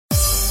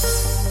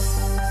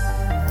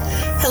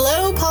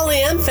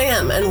Polyam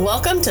fam, and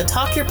welcome to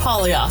Talk Your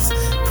Poly Off,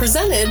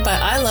 presented by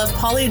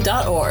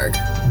ilovepoly.org.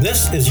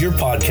 This is your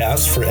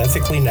podcast for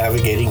ethically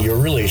navigating your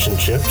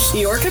relationships,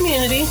 Your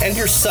community, and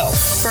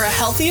yourself for a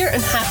healthier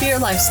and happier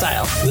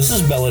lifestyle. This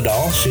is Bella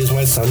Doll. She is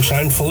my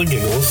sunshine full of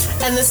giggles.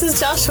 And this is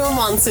Joshua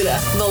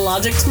Monsuda, the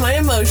logic to my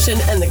emotion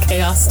and the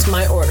chaos to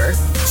my order.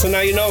 So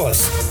now you know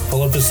us.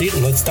 Pull up a seat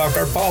and let's talk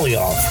our poly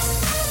off.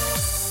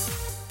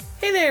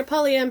 Hey there,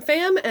 Polyam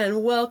fam,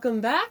 and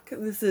welcome back.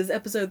 This is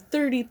episode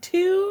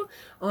 32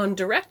 on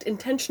direct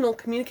intentional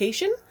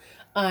communication.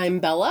 I'm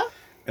Bella.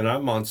 And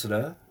I'm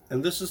Monsuda,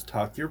 and this is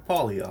Talk Your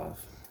Poly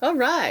Off. All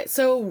right,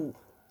 so,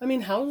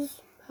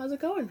 how's it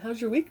going? How's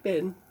your week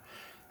been?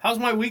 How's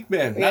my week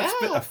been? That's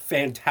been a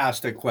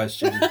fantastic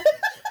question.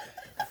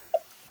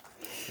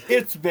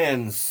 It's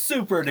been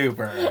super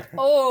duper.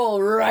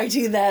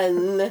 Alrighty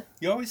then.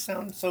 You always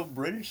sound so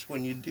British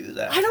when you do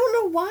that. I don't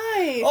know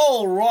why.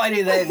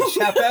 Alrighty then,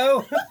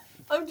 chapo.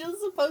 I'm just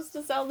supposed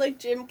to sound like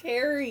Jim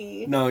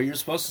Carrey. No, you're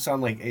supposed to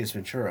sound like Ace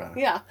Ventura.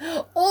 Yeah.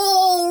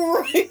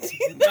 Alrighty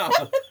then. No.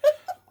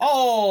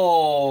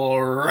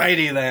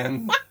 Alrighty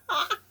then.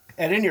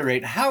 At any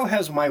rate, how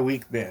has my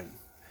week been?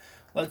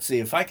 Let's see,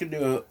 if I could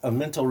do a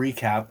mental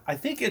recap, I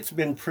think it's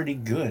been pretty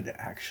good,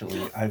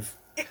 actually.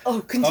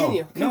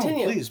 Continue. No,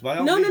 please, by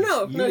all means.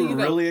 You were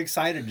really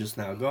excited just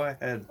now. Go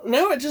ahead.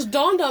 No, it just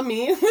dawned on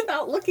me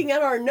without looking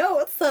at our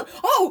notes that,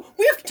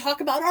 we have to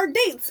talk about our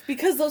dates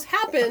because those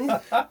happened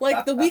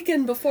like the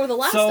weekend before the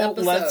last episode.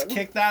 So let's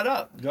kick that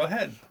up. Go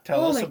ahead.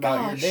 Tell us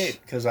about your date,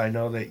 because I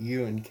know that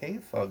you and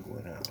K-Fug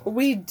went out.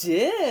 We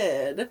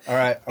did. All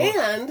right.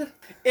 And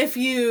if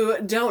you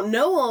don't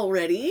know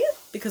already,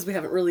 because we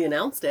haven't really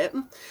announced it,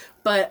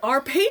 but our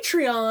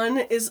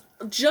Patreon is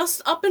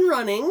just up and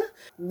running.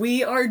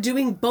 We are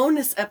doing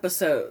bonus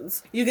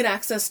episodes. You get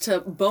access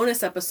to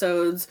bonus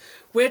episodes,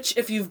 which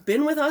if you've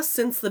been with us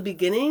since the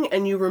beginning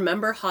and you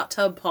remember Hot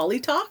Tub Poly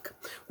Talk,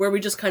 where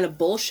we just kind of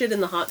bullshit in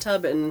the hot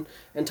tub and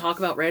talk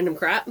about random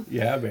crap.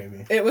 Yeah,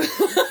 baby. It was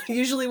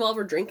usually while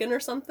we're drinking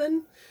or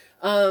something.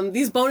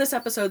 These bonus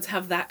episodes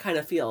have that kind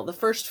of feel. The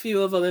first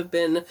few of them have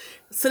been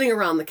sitting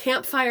around the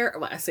campfire.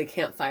 Well, I say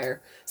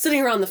campfire.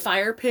 Sitting around the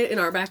fire pit in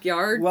our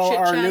backyard. Well,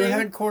 chit-chatting. Our new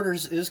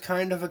headquarters is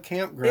kind of a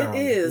campground.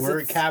 It is. We're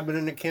a cabin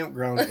in a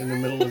campground in the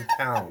middle of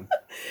town.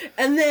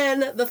 And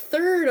then the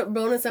third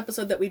bonus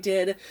episode that we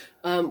did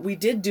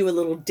do a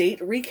little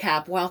date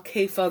recap while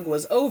K-Fug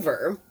was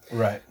over.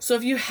 Right. So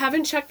if you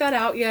haven't checked that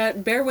out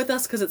yet, bear with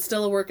us because it's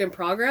still a work in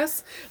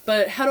progress.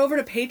 But head over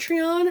to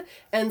Patreon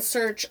and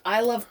search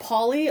I Love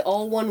Poly,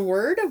 all one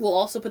word. We'll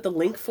also put the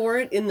link for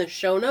it in the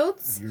show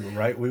notes. You're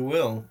right, we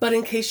will. But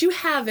in case you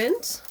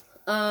haven't,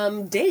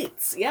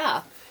 dates,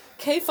 yeah.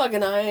 K-Fug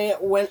and I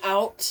went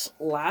out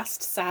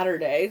last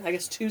Saturday, I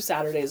guess 2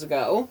 Saturdays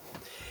ago.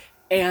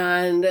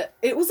 And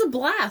it was a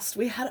blast.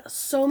 We had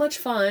so much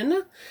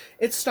fun.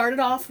 It started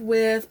off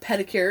with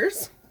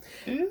pedicures.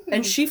 Ooh.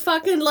 And she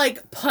fucking,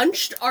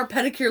 punched our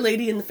pedicure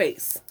lady in the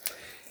face.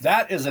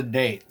 That is a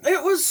date.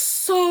 It was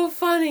so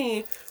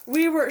funny.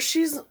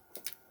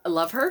 I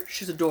love her.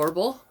 She's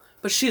adorable.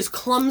 But she is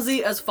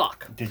clumsy as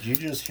fuck. Did you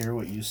just hear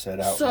what you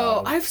said out loud?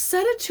 So, I've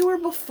said it to her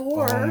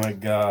before. Oh my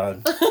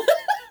god.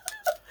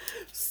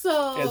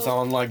 So... It's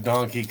on like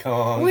Donkey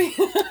Kong.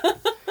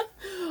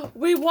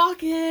 We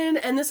walk in,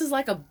 and this is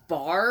like a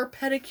bar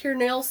pedicure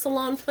nail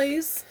salon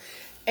place.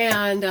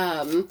 And,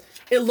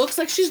 it looks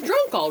like she's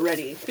drunk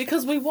already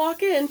because we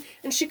walk in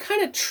and she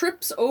kind of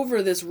trips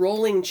over this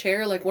rolling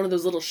chair, like one of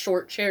those little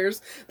short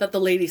chairs that the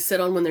ladies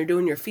sit on when they're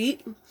doing your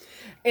feet.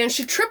 And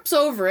she trips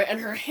over it and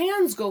her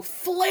hands go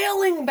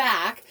flailing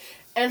back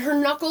and her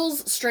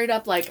knuckles straight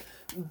up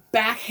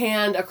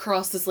backhand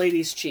across this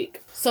lady's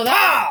cheek. So that...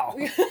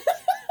 Ow!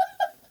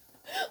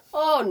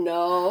 Oh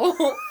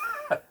no.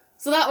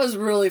 So that was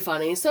really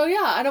funny. So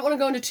yeah, I don't want to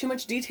go into too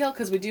much detail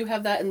because we do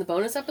have that in the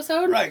bonus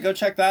episode. Right, go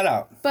check that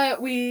out.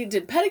 But we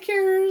did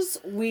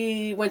pedicures,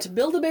 we went to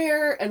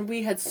Build-A-Bear, and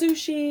we had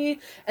sushi,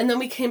 and then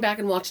we came back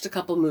and watched a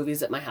couple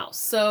movies at my house.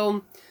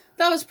 So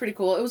that was pretty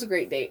cool. It was a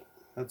great date.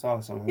 That's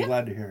awesome. I'm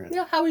glad to hear it.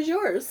 Yeah, how was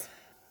yours?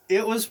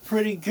 It was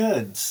pretty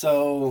good.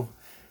 So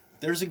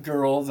there's a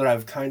girl that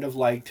I've kind of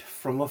liked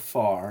from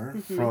afar,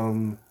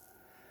 from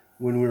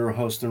when we were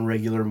hosting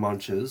regular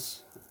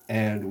munches.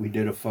 And we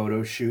did a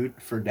photo shoot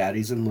for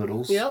Daddies and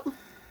Littles. Yep.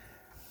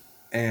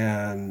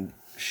 And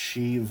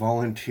she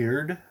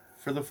volunteered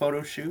for the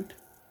photo shoot.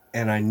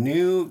 And I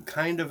knew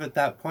kind of at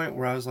that point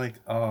where I was like,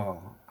 oh,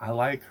 I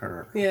like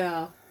her.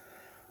 Yeah.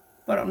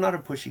 But I'm not a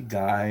pushy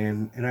guy,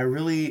 and I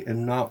really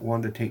am not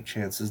one to take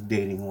chances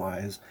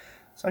dating-wise.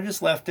 So I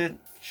just left it.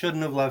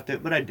 Shouldn't have left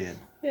it, but I did.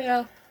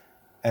 Yeah.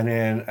 And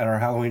then at our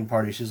Halloween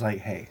party, she's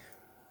like, hey,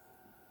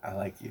 I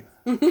like you.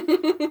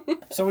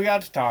 So we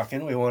got to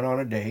talking. We went on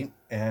a date,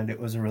 and it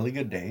was a really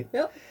good date.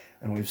 Yep.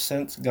 And we've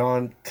since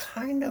gone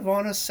kind of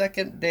on a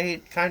second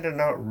date, kind of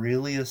not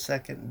really a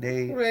second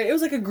date. Right. It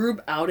was like a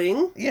group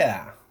outing.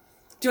 Yeah.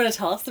 Do you want to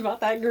tell us about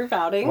that group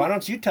outing? Why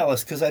don't you tell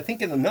us? Because I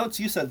think in the notes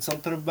you said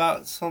something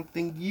about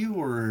something you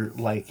were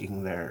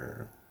liking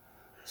there.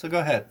 So go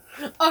ahead.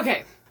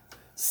 Okay.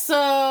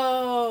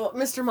 So,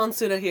 Mr.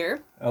 Monsuda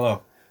here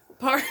Hello.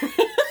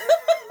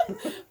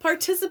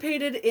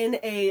 participated in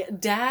a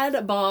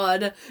dad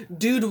bod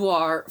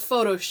boudoir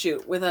photo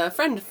shoot with a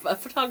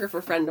photographer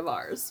friend of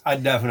ours. I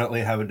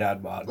definitely have a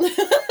dad bod.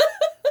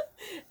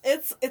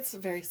 It's a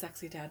very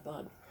sexy dad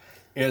bod.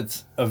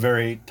 It's a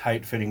very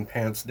tight-fitting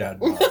pants dad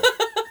bod.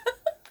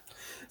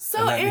 So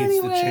and that anyway,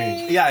 needs to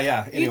change.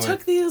 Yeah. Anyway. You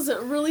took these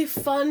really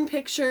fun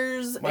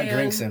pictures. My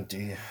drink's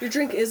empty. Your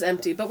drink is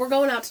empty, but we're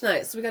going out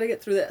tonight, so we got to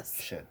get through this.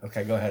 Shit.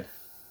 Okay, go ahead.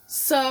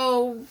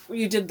 So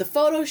you did the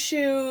photo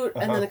shoot,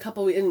 and then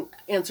we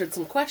answered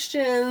some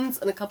questions,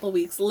 and a couple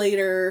weeks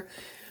later,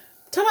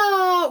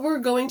 ta-da! We're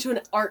going to an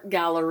art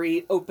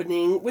gallery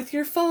opening with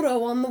your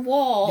photo on the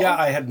wall. Yeah,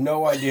 I had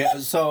no idea.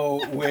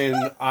 So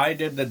when I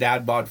did the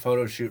dad bod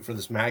photo shoot for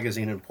this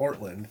magazine in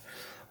Portland,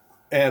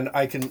 and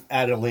I can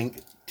add a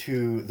link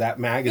to that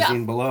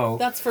magazine below.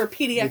 That's for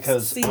PDX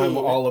because Scene. I'm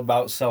all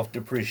about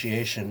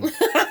self-depreciation.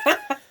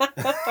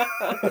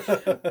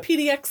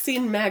 PDX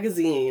Scene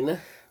magazine.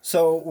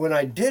 So when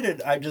I did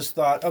it, I just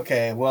thought,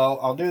 okay, well,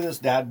 I'll do this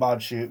dad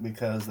bod shoot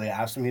because they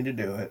asked me to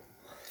do it.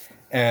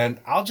 And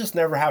I'll just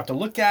never have to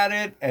look at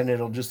it, and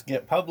it'll just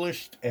get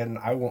published, and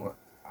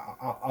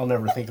I'll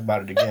never think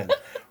about it again.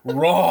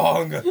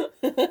 Wrong!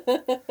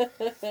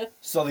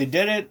 So they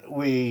did it.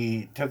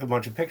 We took a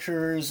bunch of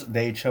pictures.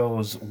 They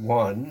chose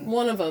one.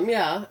 One of them,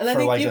 yeah. And I for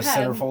think like you a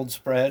had centerfold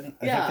spread.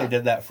 I Yeah. think they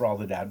did that for all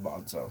the dad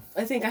bods, so.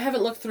 I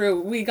haven't looked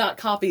through. We got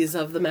copies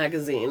of the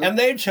magazine. And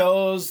they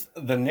chose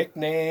the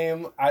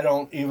nickname. I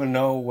don't even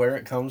know where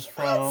it comes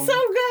from. So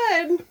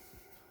good.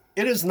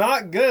 It is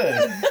not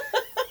good.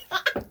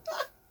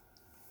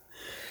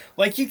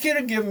 Like, you could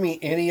have given me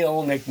any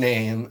old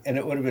nickname and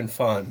it would have been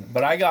fun.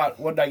 But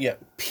what did I get?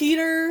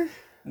 Peter.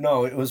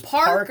 No, it was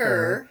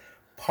Parker.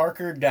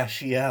 Parker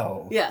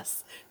Dashiell.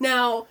 Yes.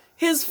 Now,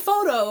 his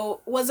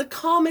photo was a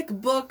comic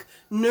book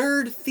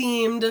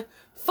nerd-themed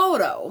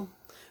photo.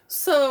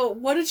 So,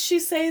 what did she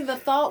say the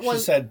thought was?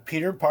 She said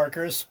Peter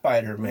Parker is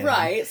Spider-Man.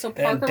 Right, so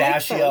Parker and makes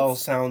Dashiell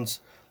sense. sounds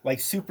like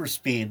super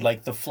speed,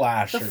 like the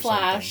Flash or The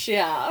Flash, something.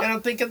 yeah. And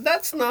I'm thinking,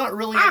 that's not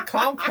really a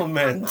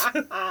compliment.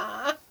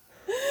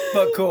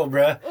 But cool,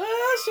 bruh.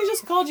 She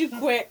just called you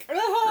quick.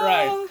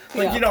 Right.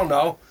 Like, Yeah. you don't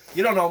know.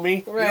 You don't know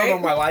me. Right. You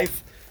don't know my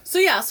life. So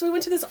we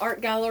went to this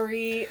art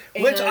gallery.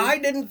 And Which I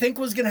didn't think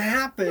was going to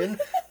happen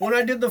when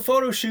I did the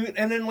photo shoot.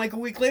 And then like a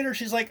week later,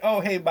 she's like,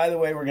 oh, hey, by the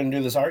way, we're going to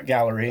do this art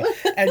gallery.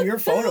 And your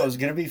photo is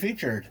going to be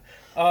featured.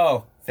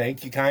 Oh,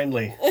 thank you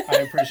kindly. I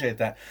appreciate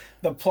that.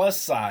 The plus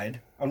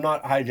side, I'm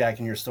not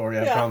hijacking your story,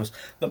 I promise.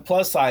 The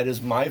plus side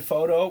is my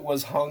photo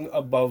was hung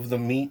above the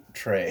meat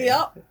tray.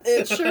 Yep,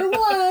 it sure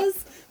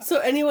was. So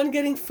anyone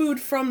getting food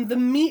from the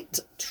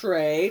meat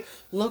tray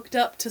looked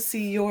up to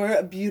see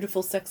your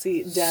beautiful,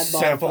 sexy dad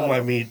bod Sample photo.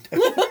 my meat.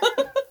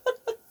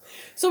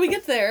 So we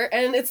get there,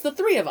 and it's the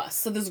three of us.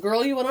 So this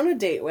girl you went on a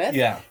date with.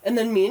 Yeah. And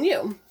then me and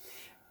you.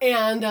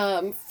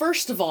 And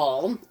first of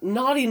all,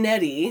 Naughty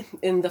Nettie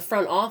in the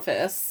front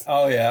office.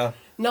 Oh, yeah.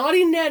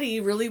 Naughty Nettie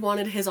really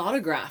wanted his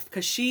autograph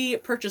because she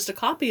purchased a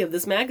copy of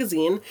this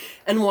magazine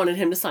and wanted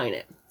him to sign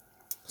it.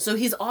 So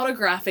he's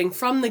autographing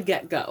from the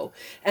get-go.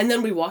 And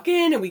then we walk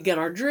in and we get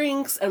our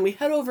drinks and we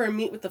head over and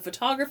meet with the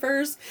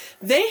photographers.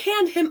 They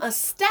hand him a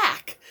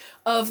stack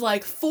of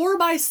like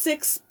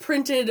 4x6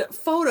 printed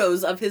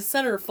photos of his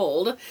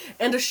centerfold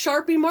and a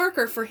Sharpie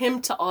marker for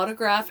him to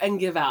autograph and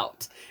give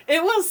out.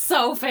 It was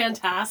so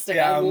fantastic.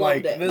 Yeah, I I'm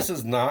loved like, it. this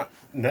is not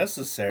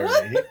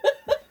necessary.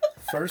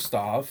 First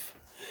off.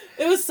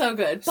 It was so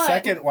good. But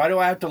Second, why do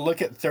I have to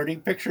look at 30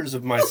 pictures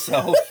of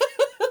myself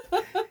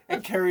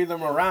and carry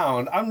them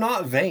around? I'm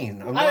not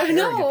vain. I'm not I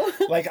know.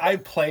 arrogant. Like, I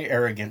play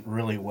arrogant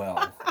really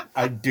well.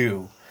 I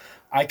do.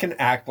 I can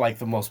act like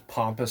the most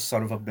pompous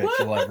son of a bitch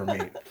you'll ever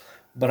meet.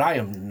 But I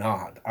am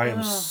not. I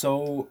am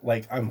so,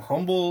 like, I'm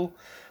humble.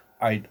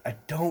 I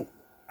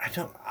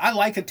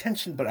like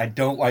attention, but I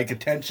don't like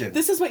attention.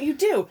 This is what you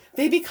do.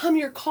 They become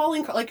your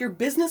calling card, like your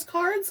business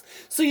cards.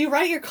 So you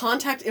write your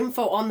contact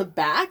info on the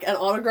back and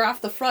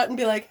autograph the front and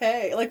be like,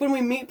 hey, like when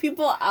we meet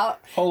people out.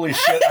 Holy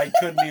shit, I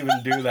couldn't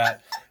even do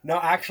that. No,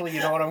 actually,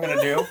 you know what I'm going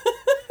to do?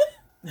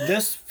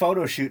 This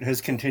photo shoot has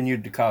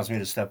continued to cause me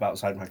to step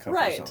outside my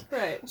comfort zone.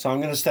 Right. So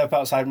I'm going to step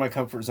outside my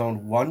comfort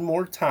zone one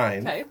more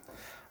time. Okay.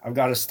 I've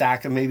got a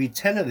stack of maybe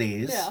 10 of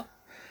these. Yeah.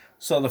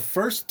 So the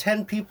first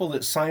 10 people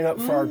that sign up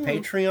for our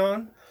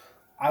Patreon,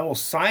 I will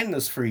sign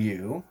this for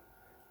you,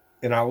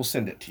 and I will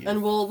send it to you.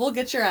 And we'll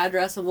get your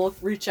address and we'll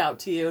reach out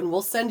to you and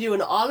we'll send you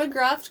an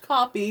autographed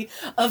copy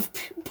of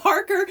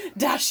Parker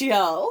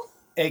Dashiell.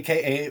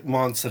 AKA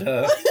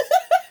Monster.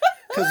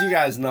 Because you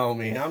guys know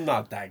me. I'm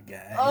not that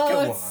guy. Oh,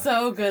 Come it's on.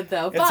 so good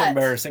though. It's But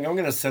embarrassing. I'm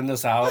going to send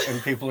this out, and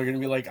people are going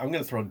to be like, I'm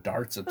going to throw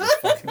darts at this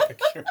fucking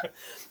picture.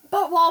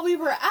 But while we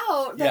were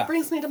out, that Yeah.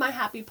 brings me to my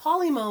happy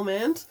Polly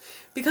moment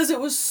because it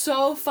was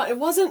so fun. It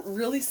wasn't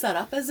really set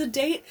up as a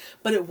date,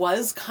 but it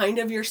was kind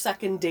of your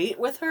second date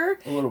with her.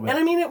 A little bit. And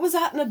I mean, it was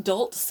at an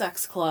adult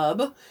sex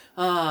club.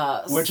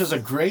 Which is a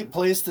great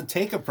place to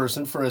take a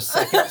person for a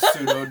second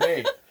pseudo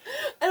date.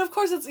 And of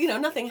course, it's,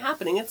 nothing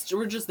happening.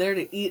 We're just there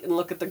to eat and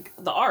look at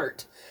the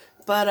art.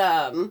 But,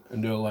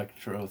 And do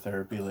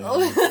electrotherapy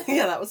later.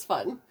 yeah, that was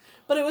fun.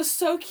 But it was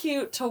so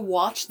cute to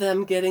watch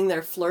them getting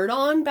their flirt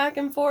on back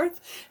and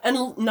forth.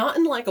 And not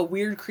in like a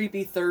weird,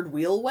 creepy third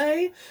wheel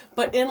way,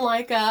 but in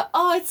like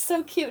it's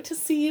so cute to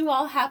see you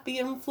all happy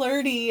and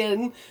flirty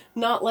and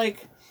not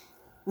like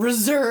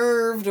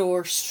reserved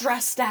or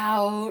stressed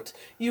out.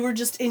 You were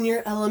just in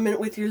your element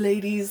with your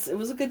ladies. It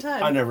was a good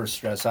time. I never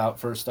stress out,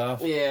 first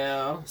off.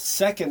 Yeah.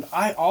 Second,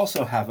 I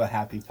also have a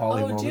happy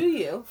Polly moment. Do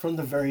you? From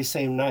the very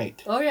same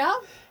night. Oh, yeah?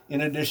 In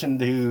addition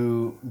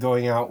to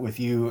going out with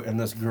you and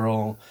this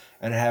girl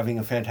and having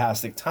a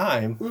fantastic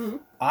time,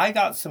 I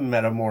got some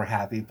more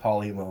happy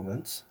Polly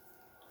moments.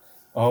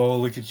 Oh,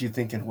 look at you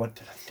thinking, what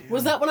did I do?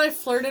 Was that when I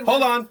flirted Hold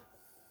with on.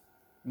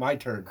 My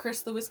turn.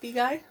 Chris the whiskey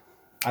guy?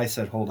 I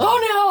said hold on.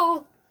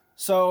 Oh, no!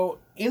 So,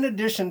 in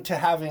addition to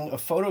having a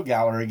photo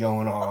gallery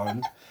going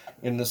on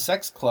in the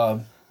sex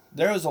club,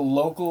 there was a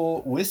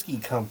local whiskey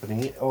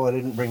company. Oh, I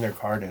didn't bring their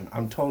card in.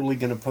 I'm totally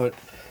going to put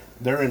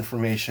their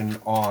information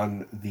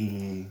on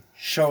the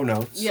show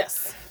notes.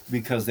 Yes.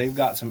 Because they've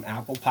got some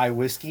apple pie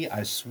whiskey.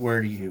 I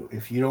swear to you,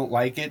 if you don't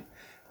like it,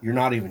 you're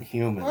not even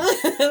human.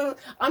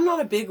 I'm not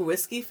a big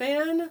whiskey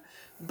fan,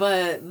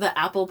 but the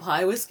apple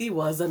pie whiskey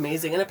was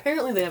amazing. And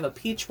apparently they have a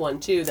peach one,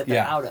 too, that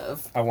they're out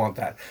of. I want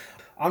that.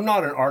 I'm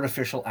not an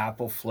artificial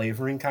apple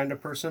flavoring kind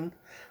of person,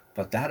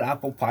 but that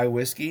apple pie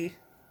whiskey,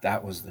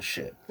 that was the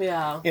shit.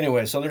 Yeah.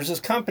 Anyway, so there's this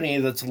company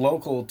that's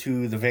local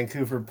to the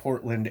Vancouver,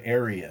 Portland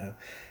area,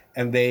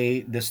 and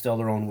they distill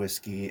their own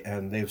whiskey,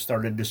 and they've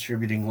started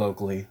distributing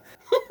locally.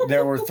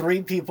 There were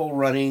 3 people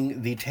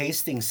running the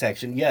tasting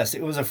section. Yes,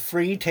 it was a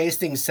free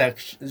tasting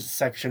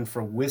section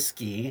for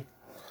whiskey.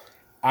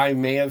 I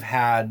may have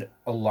had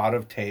a lot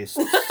of tastes.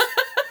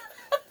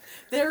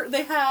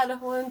 They had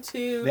 1,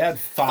 2, They had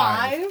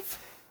 5.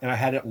 And I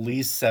had at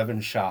least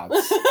 7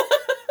 shots.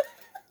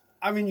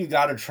 I mean, you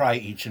got to try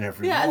each and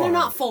every one. Yeah, and they're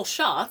not full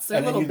shots.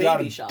 They're little baby shots. And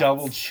then you got to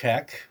double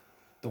check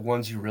the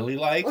ones you really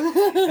like.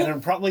 And then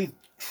probably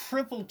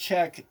triple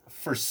check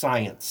for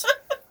science.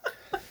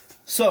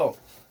 So,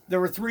 there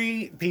were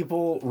 3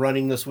 people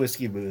running this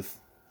whiskey booth.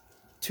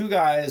 2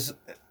 guys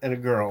and a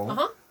girl.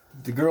 Uh-huh.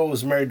 The girl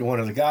was married to one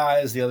of the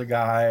guys. The other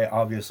guy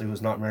obviously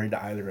was not married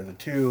to either of the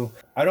 2.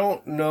 I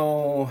don't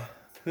know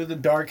who the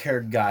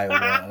dark-haired guy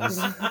was.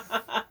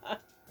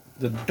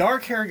 The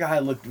dark-haired guy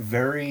looked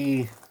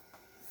very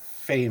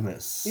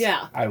famous,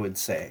 yeah, I would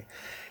say.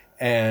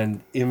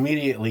 And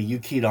immediately you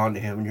keyed on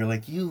to him and you're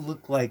like, you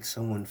look like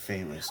someone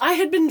famous. I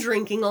had been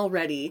drinking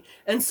already,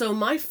 and so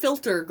my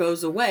filter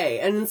goes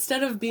away. And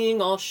instead of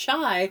being all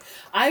shy,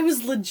 I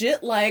was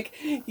legit like,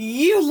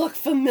 you look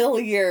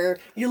familiar.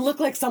 You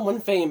look like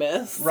someone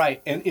famous.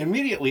 Right. And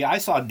immediately I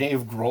saw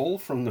Dave Grohl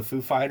from the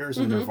Foo Fighters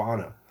and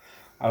Nirvana.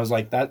 I was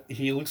like,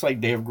 he looks like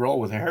Dave Grohl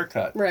with a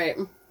haircut. Right.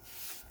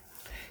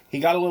 He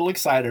got a little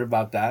excited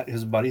about that.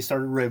 His buddy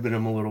started ribbing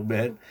him a little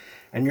bit.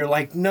 And you're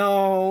like,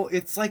 no,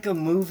 it's like a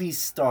movie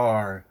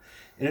star.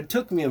 And it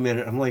took me a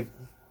minute. I'm like,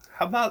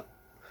 how about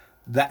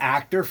the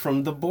actor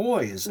from The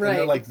Boys? Right. And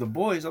they're like, The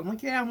Boys? I'm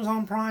like, yeah,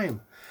 Amazon Prime.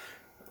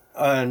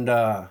 And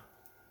they're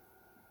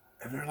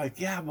like,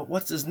 yeah, but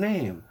what's his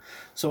name?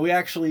 So we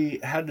actually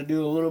had to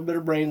do a little bit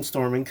of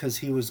brainstorming because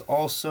he was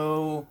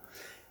also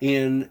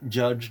in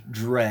Judge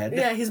Dredd.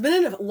 Yeah, he's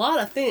been in a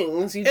lot of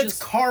things. It's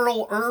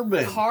Carl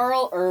Urban.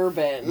 Carl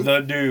Urban.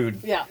 The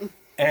dude. Yeah.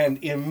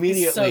 And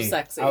immediately, he's so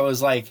sexy. I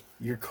was like,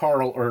 you're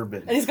Carl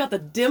Urban. And he's got the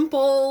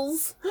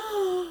dimples.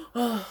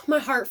 Oh, my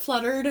heart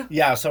fluttered.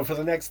 Yeah, so for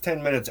the next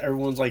 10 minutes,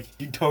 everyone's like,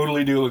 you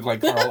totally do look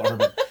like Carl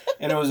Urban.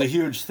 And it was a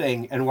huge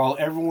thing. And while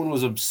everyone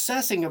was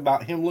obsessing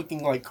about him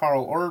looking like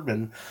Carl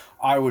Urban,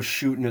 I was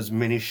shooting as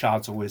many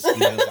shots of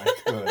whiskey as I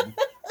could.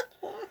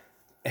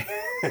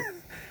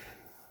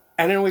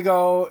 And then we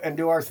go and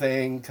do our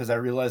thing, because I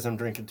realize I'm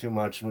drinking too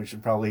much and we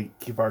should probably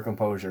keep our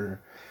composure.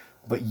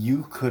 But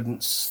you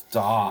couldn't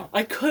stop.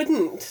 I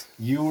couldn't.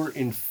 You were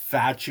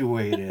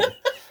infatuated.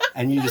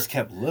 And you just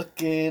kept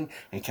looking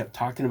and kept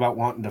talking about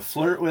wanting to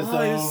flirt with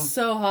them. It was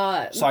so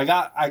hot. So I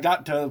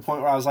got to the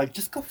point where I was like,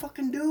 just go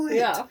fucking do it.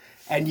 Yeah.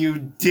 And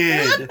you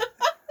did.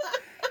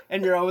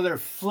 And you're over there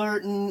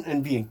flirting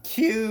and being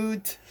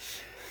cute.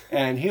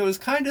 And he was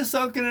kind of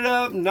soaking it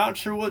up, not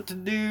sure what to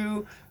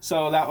do.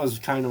 So that was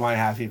kind of my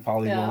happy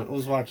Polly moment.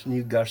 Was watching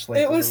you gush like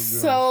it was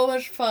so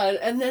much fun.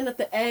 And then at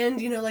the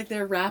end, like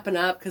they're wrapping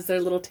up because their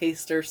little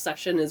taster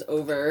session is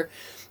over.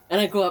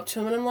 And I go up to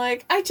him and I'm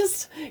like,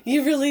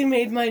 you really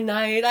made my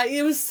night.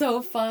 It was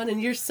so fun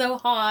and you're so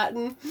hot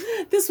and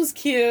this was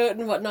cute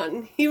and whatnot.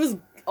 And he was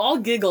all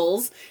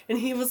giggles and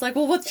he was like,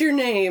 well, what's your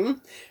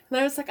name? And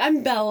I was like,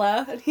 I'm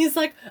Bella. And he's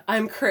like,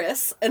 I'm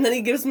Chris. And then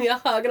he gives me a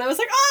hug and I was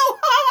like,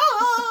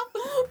 oh,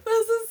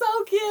 this is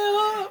so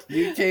cute.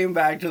 You came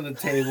back to the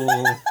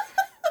table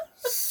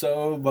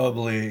so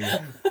bubbly.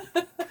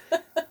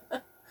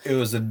 It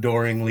was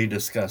adoringly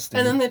disgusting.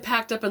 And then they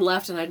packed up and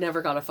left and I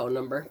never got a phone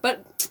number.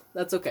 But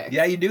that's okay.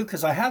 Yeah, you do,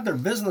 because I had their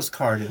business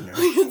card in there.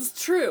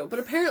 It's true, but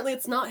apparently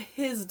it's not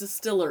his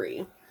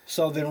distillery.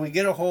 So then we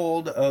get a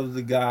hold of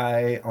the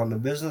guy on the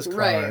business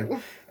card,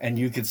 Right. and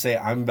you could say,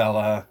 I'm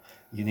Bella.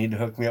 You need to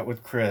hook me up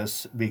with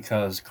Chris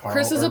because Carl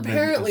Chris is Urban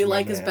apparently is my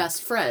like his man.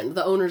 best friend,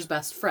 the owner's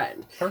best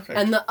friend. Perfect.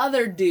 And the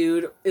other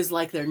dude is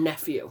like their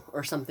nephew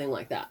or something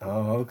like that.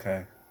 Oh,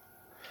 okay.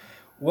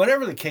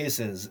 Whatever the case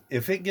is,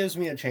 if it gives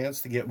me a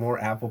chance to get more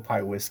apple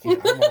pie whiskey,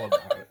 I'm all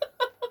about it.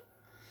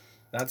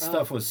 That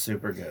stuff was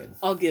super good.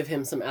 I'll give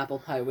him some apple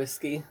pie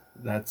whiskey.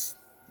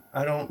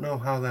 I don't know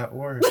how that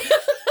works.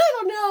 I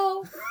don't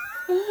know.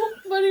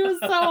 But he was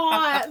so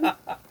hot.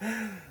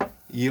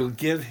 You'll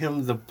give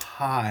him the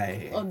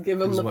pie. I'll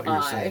give him is the what you're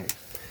pie. saying.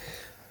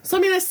 So,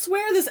 I mean, I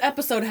swear this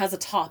episode has a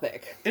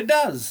topic. It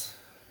does.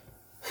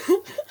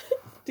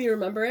 Do you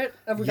remember it?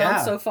 Have we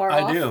gone so far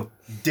off? I do.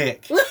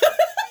 Dick.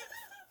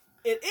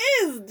 It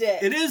is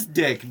Dick. It is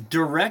Dick.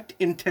 Direct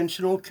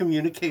intentional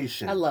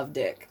communication. I love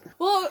Dick.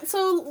 Well,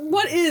 so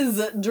what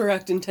is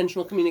direct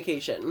intentional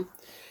communication?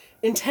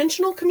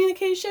 Intentional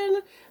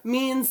communication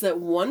means that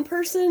one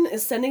person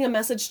is sending a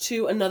message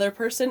to another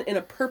person in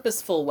a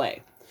purposeful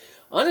way.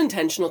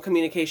 Unintentional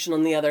communication,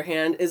 on the other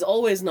hand, is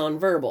always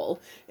nonverbal.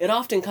 It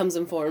often comes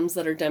in forms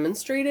that are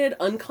demonstrated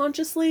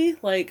unconsciously,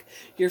 like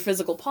your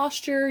physical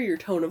posture, your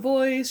tone of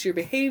voice, your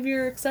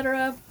behavior,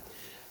 etc.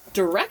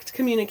 Direct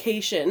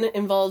communication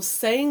involves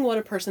saying what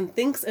a person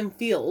thinks and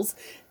feels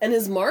and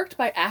is marked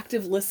by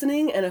active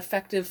listening and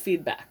effective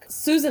feedback.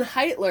 Susan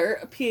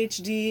Heitler, a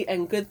PhD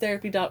and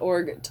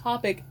goodtherapy.org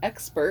topic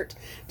expert,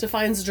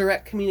 defines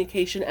direct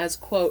communication as,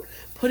 quote,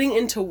 putting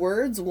into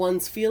words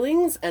one's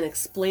feelings and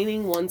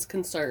explaining one's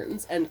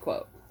concerns, end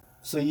quote.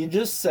 So you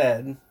just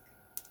said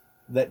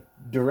that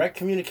direct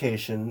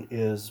communication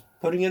is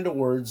putting into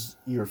words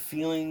your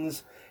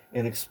feelings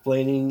and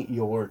explaining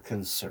your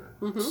concerns.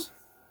 Mm-hmm.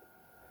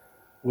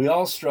 We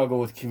all struggle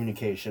with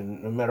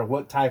communication, no matter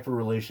what type of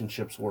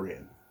relationships we're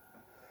in.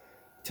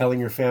 Telling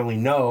your family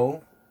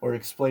no, or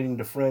explaining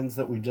to friends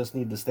that we just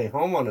need to stay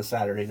home on a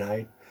Saturday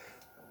night.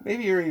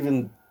 Maybe you're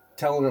even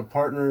telling a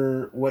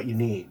partner what you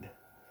need.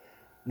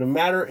 No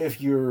matter if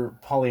you're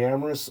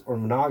polyamorous or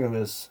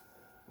monogamous,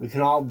 we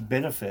can all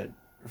benefit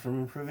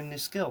from improving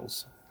these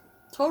skills.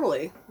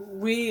 Totally.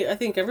 I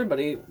think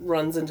everybody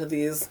runs into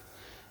these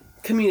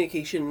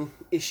communication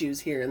issues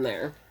here and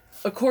there.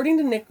 According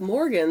to Nick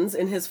Morgans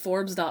in his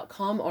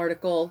Forbes.com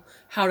article,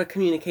 How to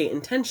Communicate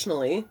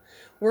Intentionally,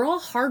 we're all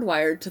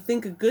hardwired to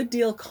think a good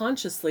deal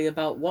consciously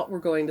about what we're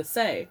going to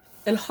say,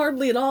 and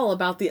hardly at all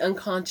about the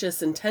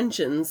unconscious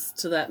intentions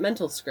to that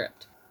mental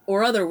script,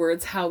 or other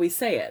words, how we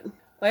say it.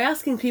 By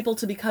asking people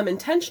to become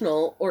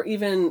intentional, or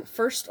even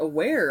first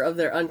aware of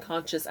their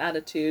unconscious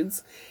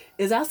attitudes,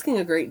 is asking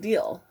a great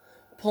deal.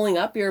 Pulling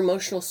up your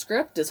emotional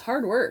script is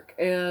hard work,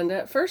 and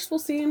at first will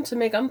seem to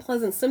make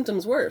unpleasant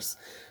symptoms worse.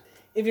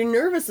 If you're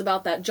nervous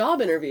about that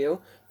job interview,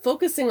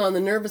 focusing on the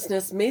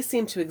nervousness may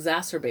seem to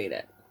exacerbate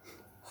it.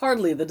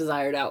 Hardly the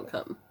desired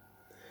outcome.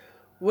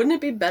 Wouldn't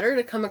it be better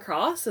to come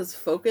across as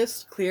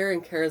focused, clear,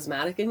 and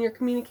charismatic in your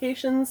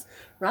communications,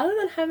 rather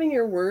than having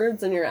your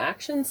words and your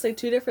actions say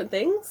two different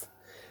things?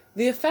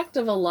 The effect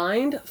of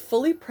aligned,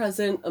 fully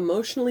present,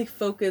 emotionally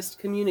focused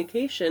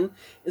communication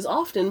is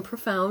often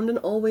profound and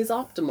always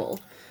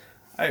optimal.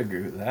 I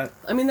agree with that.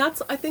 I mean,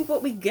 that's, I think,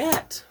 what we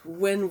get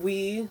when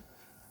we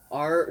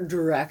are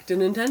direct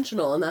and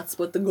intentional, and that's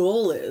what the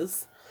goal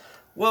is.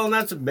 Well, and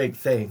that's a big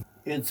thing.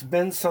 It's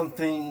been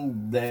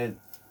something that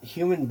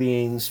human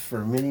beings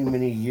for many,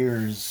 many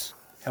years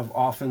have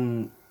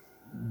often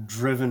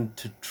driven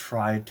to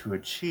try to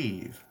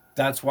achieve.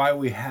 That's why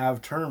we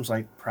have terms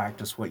like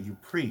practice what you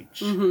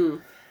preach. Mm-hmm.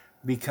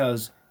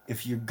 Because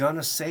if you're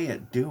gonna say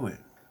it, do it.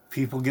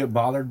 People get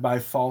bothered by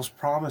false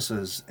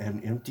promises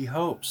and empty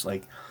hopes.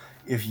 Like,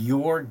 if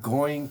you're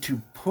going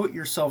to put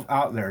yourself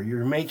out there,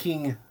 you're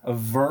making a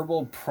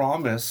verbal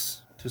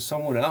promise to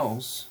someone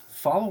else,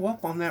 follow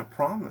up on that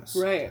promise.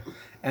 Right.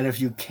 And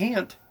if you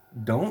can't,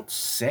 don't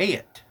say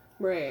it.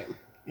 Right.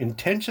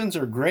 Intentions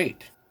are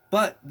great,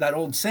 but that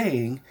old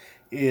saying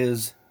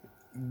is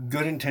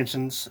good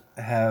intentions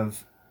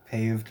have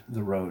paved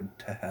the road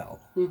to hell.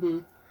 Mm-hmm.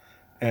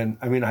 And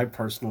I mean, I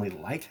personally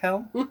like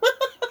hell,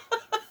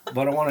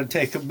 but I want to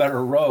take a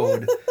better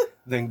road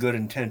than good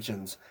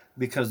intentions,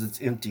 because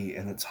it's empty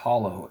and it's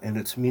hollow and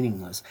it's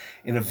meaningless.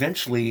 And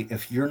eventually,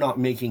 if you're not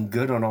making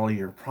good on all of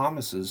your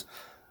promises,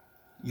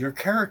 your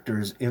character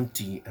is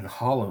empty and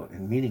hollow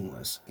and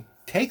meaningless.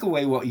 Take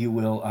away what you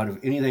will out of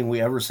anything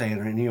we ever say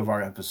in any of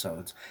our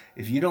episodes.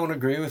 If you don't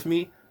agree with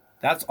me,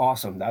 that's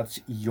awesome. That's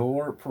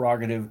your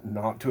prerogative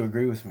not to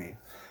agree with me.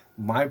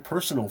 My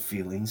personal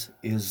feelings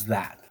is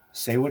that.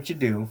 Say what you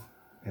do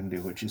and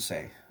do what you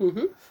say.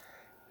 Mm-hmm.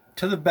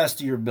 To the best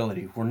of your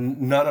ability.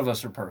 None of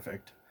us are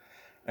perfect.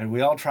 And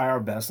we all try our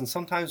best, and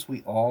sometimes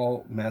we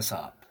all mess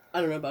up. I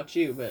don't know about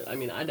you, but I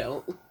mean, I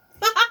don't.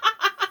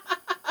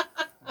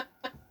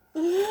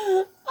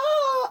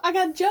 Oh, I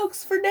got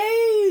jokes for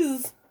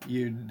days.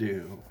 You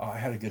do. Oh, I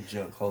had a good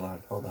joke. Hold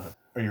on.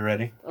 Are you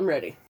ready? I'm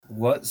ready.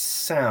 What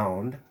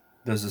sound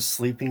does a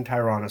sleeping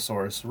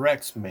Tyrannosaurus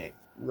Rex make?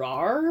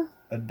 Rawr?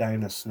 A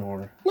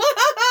dinosaur.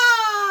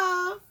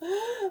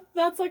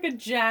 That's like a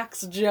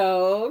Jax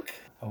joke.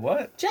 A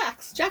what?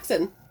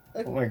 Jackson.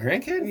 Oh, my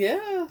grandkid?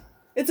 Yeah.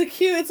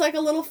 It's like a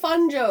little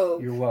fun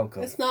joke. You're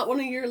welcome. It's not one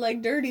of your,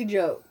 like, dirty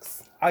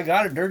jokes. I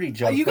got a dirty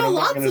joke. You but got I'm not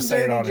lots gonna of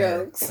say it dirty on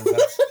air, jokes. 'cause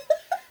that's-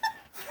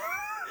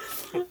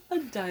 A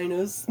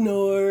dino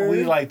snore.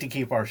 we like to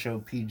keep our show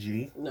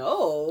PG.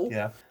 No.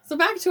 Yeah. So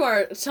back to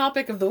our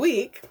topic of the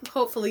week.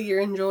 Hopefully you're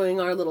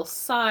enjoying our little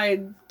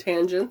side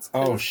tangents.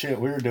 Oh shit,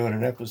 we were doing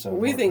an episode.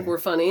 We weren't think we're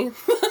funny.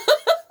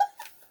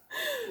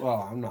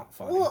 Well, I'm not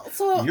funny. Well,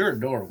 so You're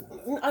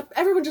adorable.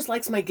 everyone just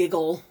likes my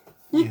giggle.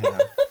 Yeah.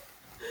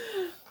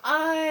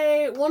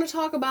 I want to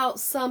talk about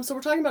so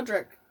we're talking about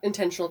direct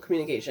intentional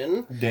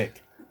communication.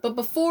 Dick. But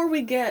before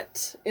we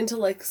get into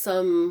like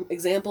some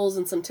examples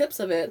and some tips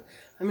of it,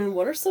 I mean,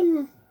 what are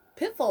some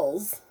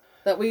pitfalls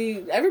that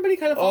everybody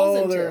kind of falls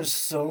into? There's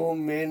so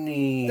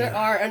many. There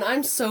are, and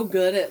I'm so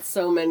good at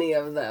so many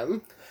of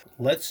them.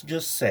 Let's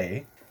just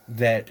say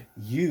that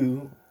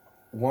you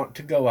want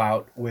to go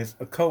out with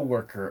a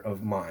coworker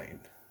of mine,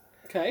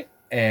 Okay.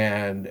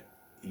 and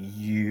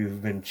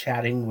you've been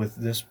chatting with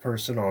this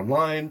person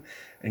online,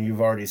 and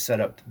you've already set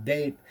up to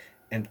date,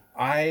 and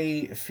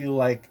I feel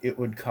like it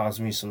would cause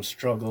me some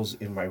struggles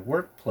in my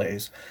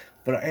workplace,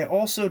 but I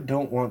also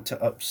don't want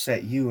to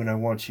upset you, and I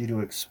want you to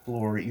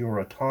explore your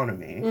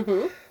autonomy.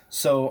 Mm-hmm.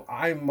 So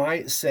I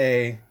might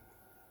say,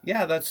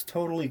 yeah, that's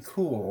totally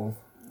cool.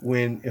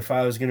 When if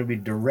I was going to be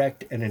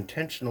direct and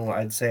intentional,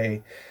 I'd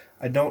say,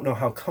 I don't know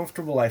how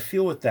comfortable I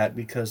feel with that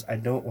because I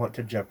don't want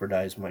to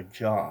jeopardize my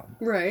job.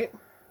 Right.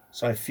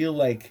 So I feel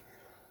like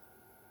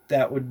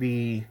that would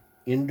be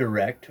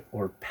indirect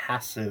or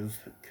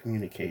passive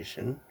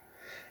communication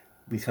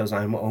because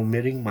I'm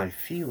omitting my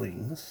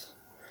feelings.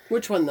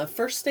 Which one? The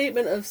first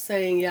statement of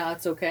saying, yeah,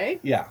 it's okay?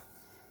 Yeah.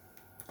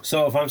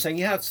 So if I'm saying,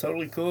 yeah, it's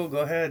totally cool, go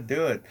ahead,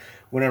 do it.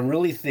 When I'm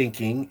really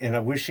thinking and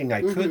I'm wishing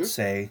I could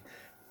say,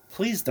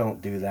 please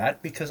don't do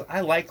that because I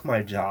like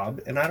my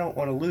job and I don't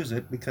want to lose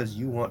it because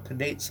you want to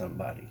date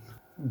somebody.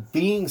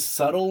 Being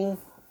subtle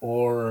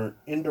or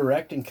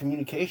indirect in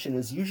communication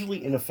is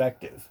usually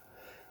ineffective.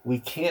 We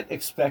can't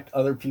expect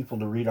other people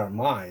to read our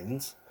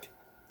minds.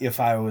 If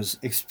I was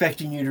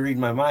expecting you to read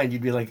my mind,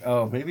 you'd be like,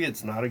 oh, maybe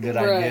it's not a good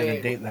idea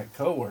to date that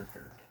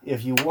coworker.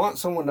 If you want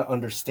someone to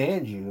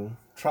understand you,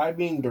 try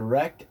being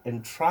direct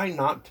and try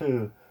not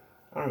to,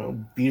 I don't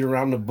know, beat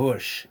around the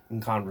bush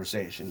in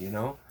conversation, you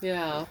know?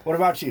 Yeah. What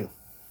about you?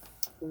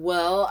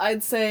 Well,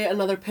 I'd say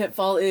another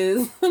pitfall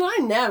is, and I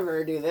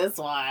never do this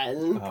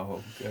one,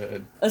 Oh,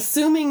 good.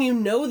 assuming you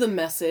know the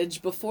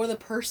message before the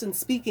person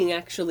speaking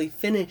actually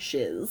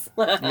finishes.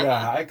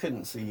 Yeah, I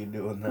couldn't see you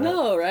doing that.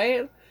 No,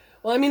 right?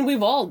 Well, I mean,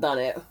 we've all done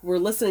it. We're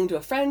listening to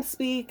a friend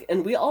speak,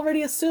 and we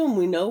already assume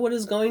we know what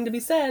is going to be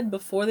said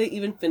before they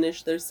even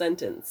finish their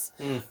sentence.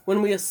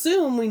 When we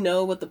assume we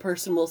know what the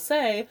person will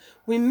say,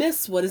 we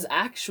miss what is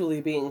actually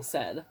being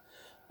said.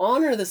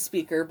 Honor the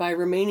speaker by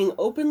remaining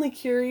openly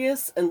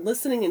curious and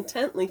listening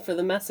intently for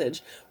the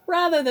message,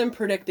 rather than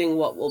predicting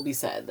what will be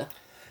said.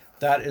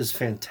 That is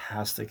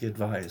fantastic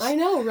advice. I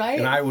know, right?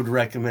 And I would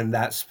recommend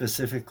that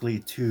specifically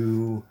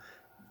to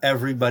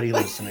everybody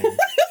listening.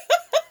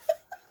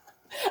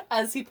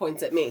 As he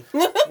points at me.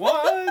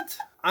 What?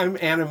 I'm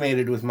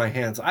animated with my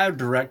hands. I have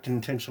direct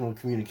intentional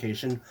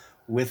communication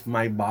with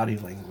my body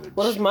language.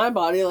 What does my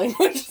body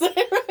language say,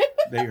 right?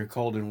 That you're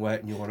cold and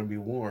wet and you want to be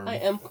warm. I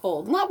am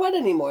cold. Not wet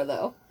anymore,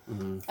 though.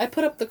 I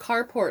put up the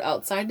carport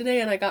outside today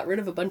and I got rid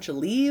of a bunch of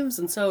leaves,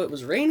 and so it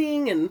was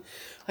raining and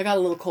I got a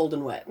little cold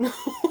and wet.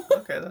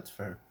 Okay, that's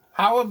fair.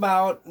 How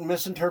about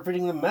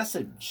misinterpreting the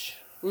message?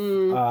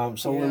 So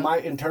we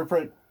might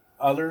interpret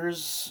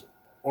others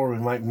or we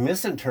might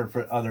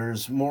misinterpret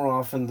others more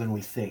often than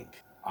we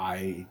think.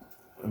 I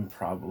am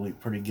probably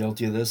pretty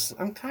guilty of this.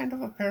 I'm kind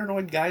of a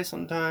paranoid guy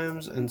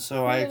sometimes, and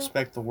so I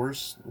expect the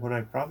worst when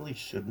I probably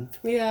shouldn't.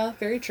 Yeah,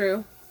 very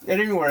true. At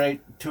any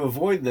rate, to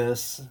avoid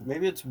this,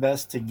 maybe it's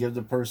best to give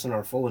the person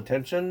our full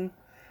attention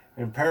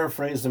and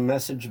paraphrase the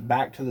message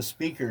back to the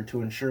speaker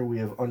to ensure we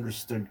have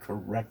understood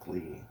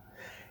correctly.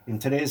 In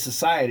today's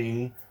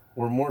society,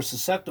 we're more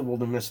susceptible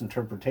to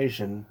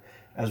misinterpretation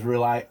as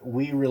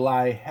we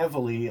rely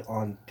heavily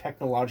on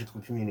technological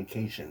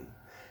communication.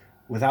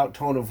 Without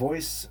tone of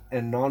voice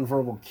and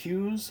nonverbal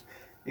cues,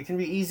 it can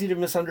be easy to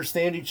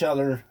misunderstand each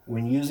other.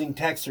 When using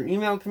text or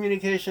email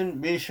communication,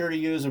 be sure to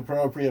use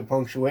appropriate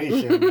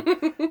punctuation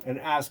and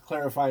ask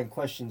clarifying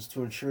questions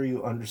to ensure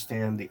you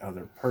understand the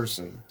other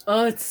person.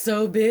 Oh, it's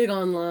so big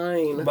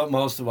online. But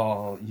most of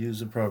all,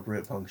 use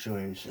appropriate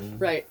punctuation.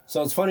 Right.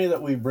 So it's funny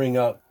that we bring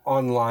up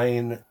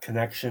online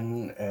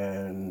connection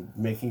and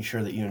making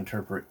sure that you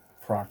interpret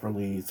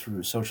properly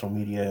through social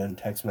media and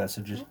text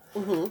messages.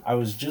 I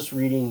was just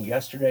reading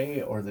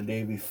yesterday or the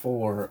day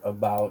before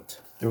about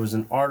there was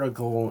an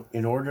article,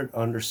 in order to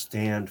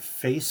understand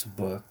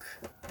Facebook,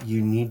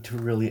 you need to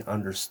really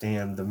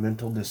understand the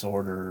mental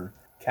disorder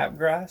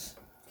Capgras.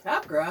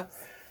 Capgras.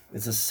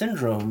 It's a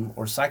syndrome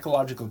or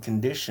psychological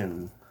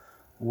condition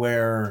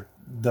where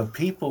the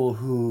people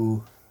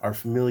who are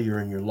familiar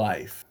in your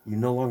life, you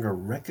no longer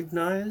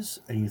recognize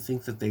and you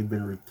think that they've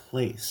been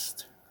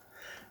replaced.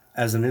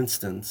 as an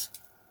instance,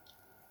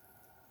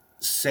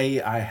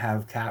 say I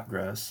have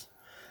Capgras,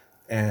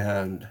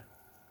 and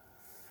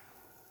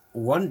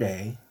one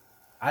day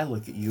I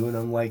look at you and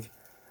I'm like,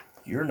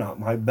 you're not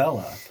my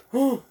Bella.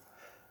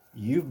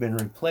 You've been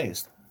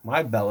replaced.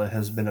 My Bella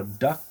has been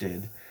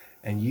abducted,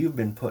 and you've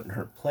been put in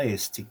her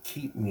place to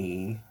keep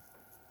me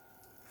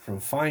from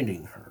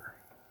finding her.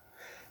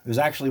 It was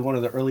actually one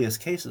of the earliest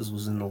cases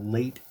was in the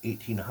late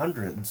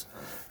 1800s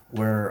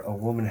where a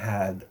woman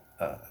had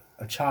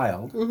a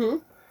child. Mm-hmm.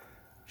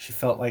 She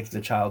felt like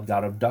the child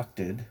got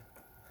abducted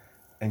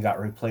and got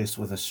replaced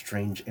with a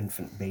strange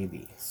infant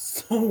baby.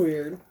 So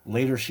weird.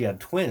 Later she had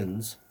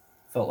twins,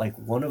 felt like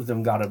one of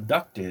them got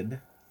abducted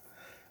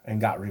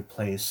and got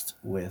replaced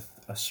with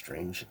a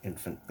strange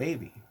infant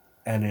baby.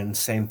 And then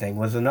same thing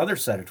with another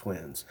set of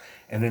twins.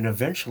 And then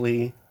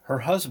eventually her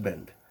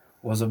husband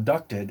was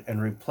abducted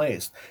and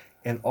replaced.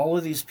 And all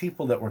of these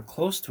people that were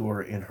close to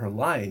her in her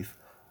life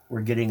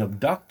were getting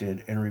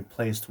abducted and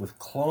replaced with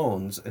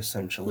clones,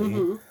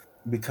 essentially,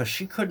 because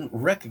she couldn't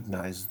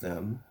recognize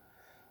them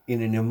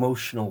in an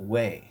emotional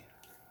way.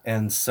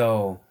 And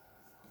so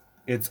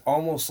it's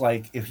almost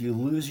like if you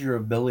lose your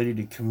ability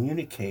to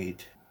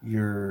communicate,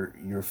 you're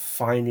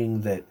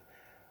finding that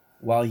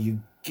while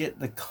you get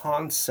the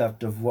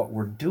concept of what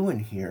we're doing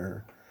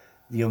here,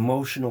 the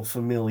emotional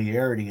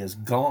familiarity is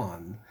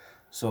gone.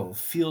 So it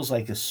feels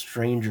like a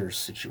stranger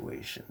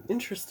situation.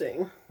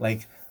 Interesting.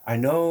 Like, I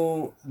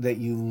know that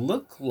you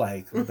look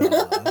like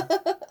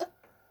Bella,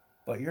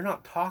 but you're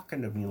not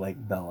talking to me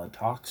like Bella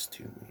talks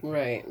to me.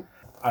 Right.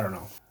 I don't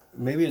know.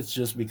 Maybe it's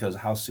just because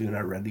how soon I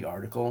read the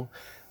article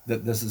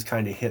that this is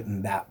kind of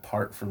hitting that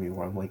part for me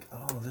where I'm like,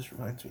 oh, this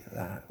reminds me of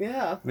that.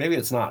 Yeah. Maybe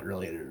it's not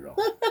related at all.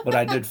 But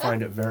I did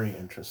find it very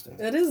interesting.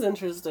 It is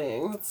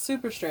interesting. It's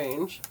super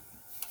strange.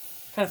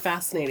 Kind of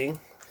fascinating.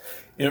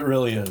 It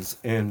really is.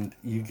 And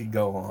you could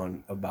go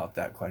on about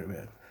that quite a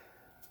bit.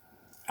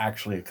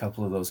 Actually, a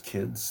couple of those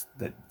kids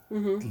that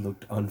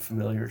looked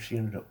unfamiliar, she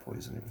ended up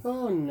poisoning.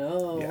 Oh,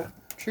 no. Yeah.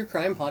 True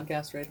crime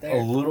podcast right A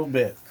there. little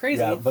bit.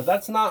 Crazy. Yeah, but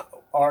that's not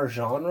our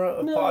genre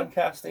of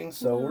podcasting,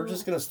 so we're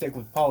just going to stick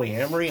with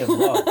polyamory and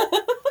love.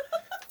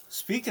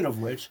 Speaking of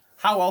which,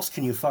 how else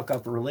can you fuck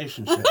up a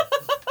relationship?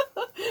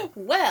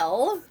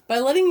 Well, by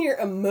letting your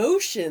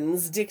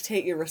emotions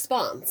dictate your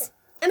response.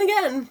 And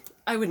again,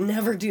 I would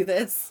never do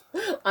this.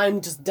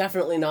 I'm just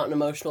definitely not an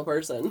emotional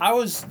person. I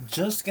was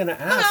just going to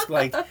ask,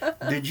 like,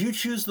 did you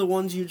choose the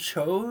ones you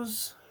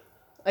chose?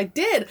 I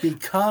did.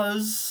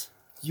 Because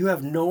you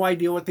have no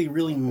idea what they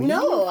really mean?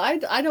 No, I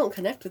don't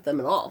connect with them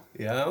at all.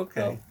 Yeah,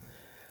 okay. Oh.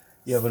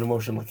 You have an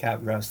emotional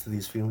catgrass to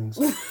these feelings?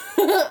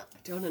 I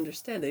don't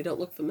understand. They don't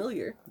look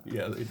familiar.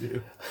 Yeah, they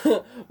do.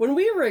 When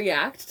we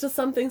react to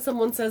something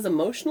someone says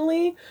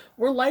emotionally,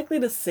 we're likely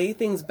to say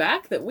things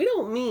back that we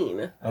don't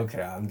mean.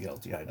 Okay, I'm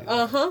guilty. I do.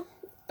 Uh-huh.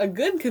 A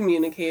good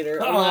communicator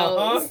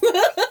allows...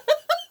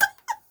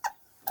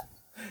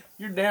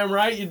 You're damn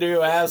right you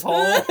do,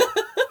 asshole.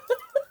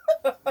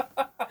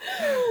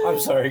 I'm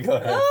sorry, go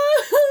ahead.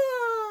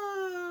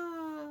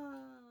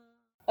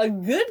 A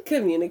good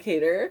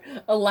communicator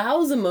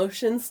allows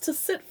emotions to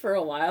sit for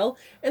a while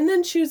and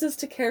then chooses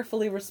to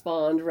carefully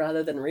respond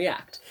rather than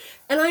react.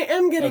 And I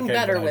am getting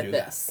better with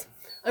this.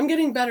 I'm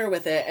getting better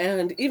with it,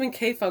 and even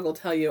K-Fug will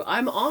tell you,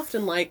 I'm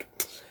often like,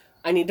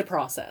 I need to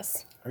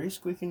process. Are you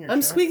squeaking your chair?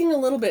 I'm squeaking a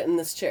little bit in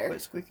this chair.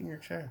 Quit squeaking your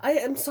chair. I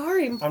am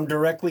sorry. I'm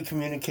directly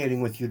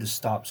communicating with you to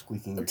stop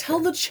squeaking your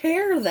Tell chair. the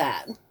chair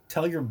that.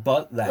 Tell your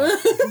butt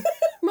that.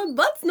 My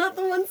butt's not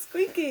the one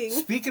squeaking.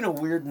 Speaking of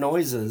weird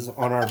noises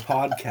on our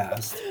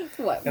podcast,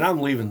 What? and I'm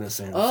leaving this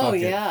in. Oh, Fuck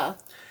it. yeah.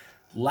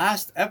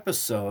 Last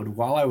episode,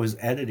 while I was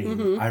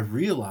editing, I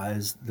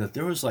realized that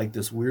there was like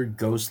this weird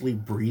ghostly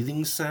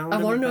breathing sound. I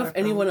in want the to know if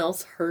background. anyone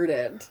else heard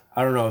it.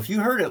 I don't know. If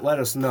you heard it, let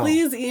us know.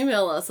 Please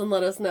email us and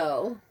let us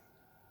know.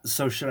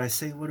 So should I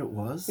say what it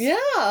was?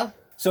 Yeah.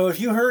 So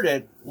if you heard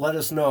it, let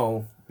us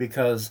know,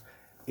 because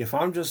if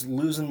I'm just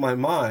losing my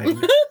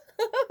mind,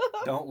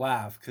 don't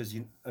laugh, because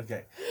you...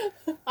 Okay.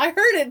 I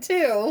heard it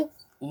too.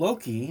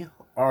 Loki,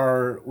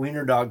 our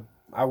wiener dog,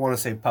 I want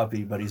to say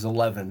puppy, but he's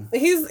 11.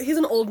 He's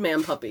an old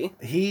man puppy.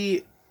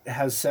 He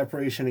has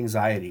separation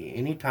anxiety.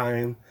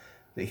 Anytime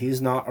that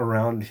he's not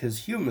around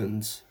his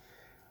humans,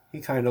 he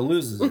kind of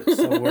loses it.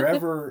 So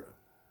wherever,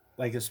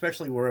 like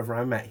especially wherever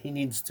I'm at, he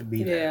needs to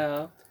be there.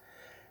 Yeah.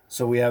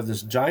 So we have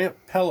this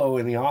giant pillow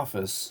in the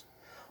office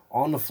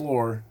on the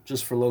floor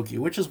just for Loki,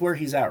 which is where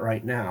he's at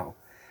right now.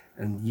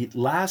 And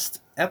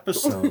last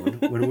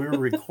episode, when we were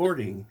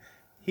recording,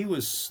 he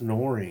was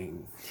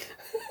snoring.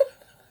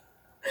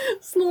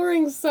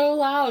 Snoring so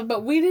loud,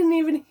 but we didn't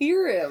even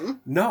hear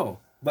him. No,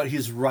 but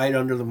he's right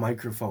under the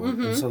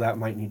microphone, and so that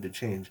might need to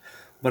change.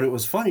 But it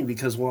was funny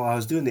because while I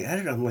was doing the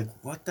edit, I'm like,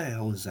 what the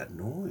hell is that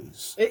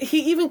noise?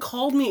 He even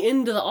called me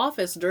into the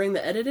office during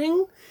the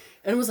editing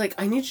and was like,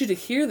 I need you to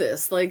hear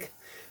this. Like,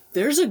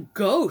 there's a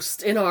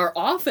ghost in our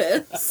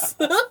office.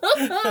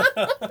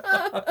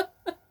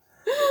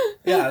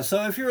 Yeah,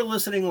 so if you were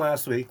listening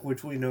last week,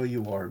 which we know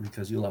you are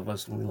because you love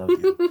us and we love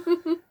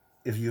you,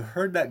 if you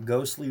heard that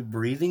ghostly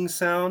breathing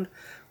sound,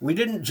 we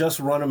didn't just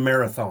run a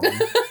marathon.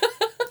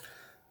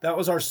 That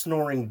was our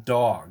snoring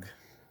dog.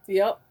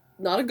 Yep.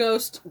 Not a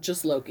ghost,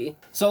 just Loki.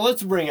 So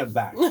let's bring it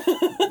back.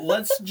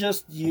 Let's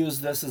just use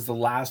this as the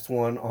last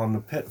one on the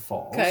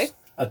pitfalls. Okay.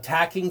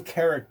 Attacking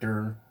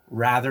character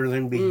rather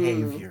than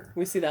behavior.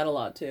 We see that a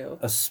lot too.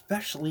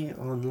 Especially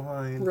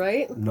online.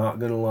 Right? Not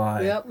gonna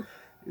lie. Yep.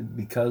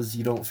 Because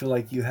you don't feel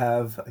like you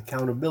have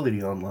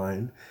accountability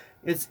online,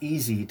 it's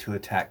easy to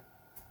attack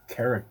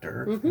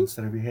character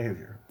instead of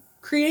behavior.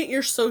 Create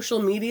your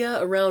social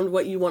media around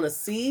what you want to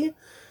see.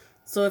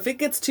 So if it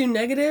gets too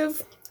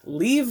negative,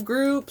 leave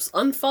groups,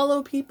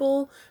 unfollow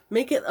people,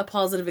 make it a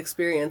positive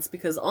experience,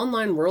 because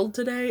online world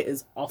today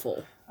is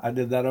awful. I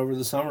did that over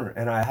the summer,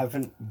 and I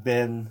haven't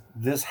been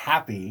this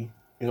happy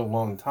in a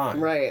long time.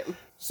 Right.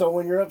 So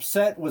when you're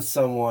upset with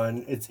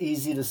someone, it's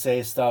easy to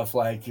say stuff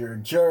like you're a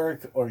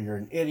jerk or you're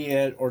an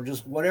idiot or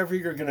just whatever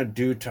you're going to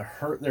do to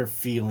hurt their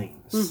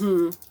feelings.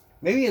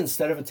 Maybe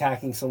instead of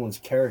attacking someone's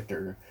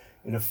character,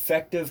 an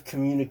effective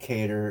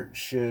communicator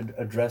should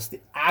address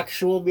the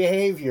actual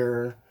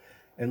behavior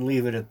and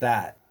leave it at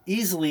that.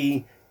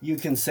 Easily, you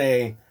can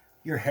say,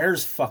 your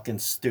hair's fucking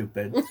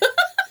stupid.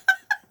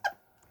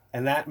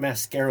 And that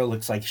mascara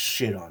looks like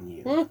shit on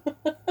you.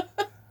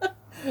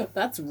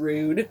 That's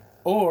rude.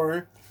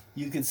 Or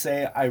you could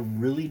say, I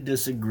really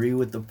disagree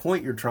with the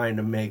point you're trying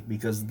to make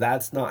because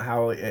that's not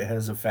how it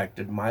has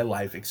affected my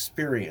life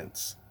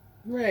experience.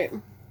 Right.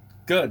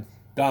 Good.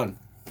 Done.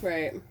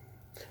 Right.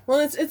 Well,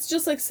 it's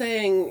just like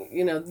saying,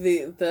 you know,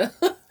 the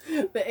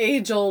the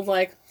age old,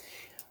 like,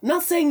 I'm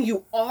not saying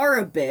you are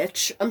a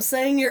bitch. I'm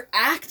saying you're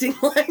acting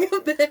like a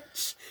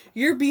bitch.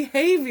 Your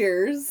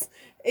behaviors,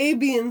 A,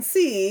 B, and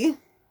C.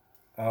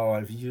 Oh,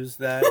 I've used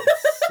that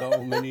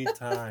so many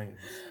times.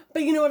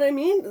 But you know what I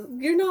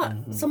mean? You're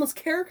not someone's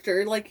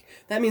character. Like,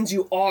 that means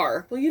you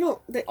are. Well, you don't.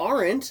 They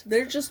aren't.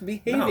 They're just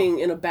behaving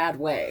in a bad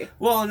way.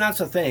 Well, and that's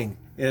the thing,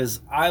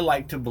 is I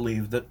like to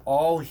believe that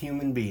all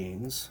human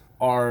beings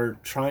are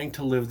trying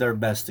to live their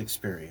best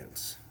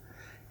experience.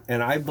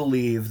 And I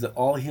believe that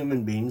all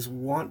human beings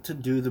want to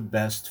do the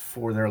best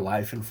for their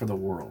life and for the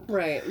world.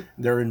 Right.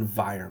 Their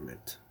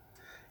environment.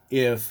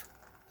 If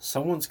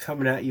someone's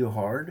coming at you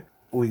hard,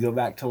 we go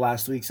back to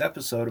last week's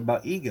episode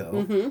about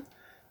ego.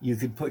 You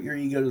could put your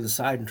ego to the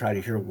side and try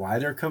to hear why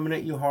they're coming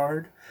at you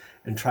hard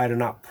and try to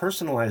not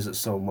personalize it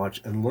so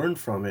much and learn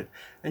from it.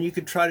 And you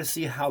could try to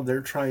see how they're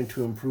trying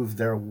to improve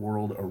their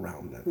world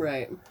around them.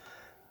 Right.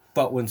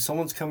 But when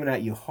someone's coming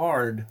at you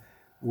hard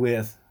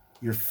with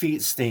your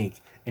feet stink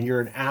and you're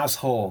an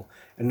asshole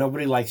and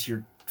nobody likes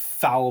your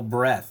foul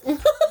breath,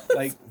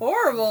 like,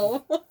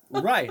 horrible.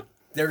 right,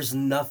 there's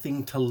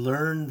nothing to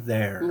learn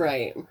there.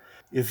 Right.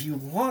 If you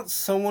want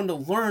someone to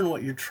learn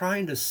what you're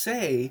trying to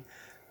say,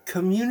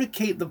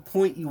 communicate the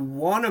point you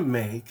want to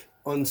make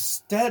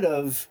instead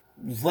of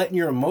letting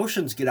your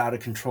emotions get out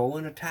of control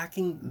and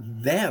attacking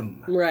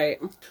them.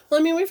 Right. Well,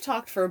 I mean, we've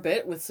talked for a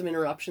bit with some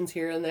interruptions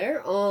here and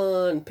there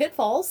on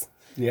pitfalls.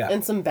 Yeah.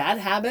 And some bad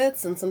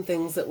habits and some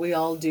things that we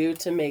all do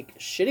to make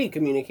shitty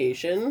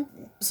communication.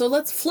 So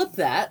let's flip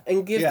that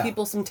and give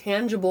people some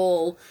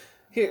tangible,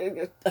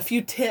 here, a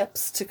few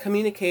tips to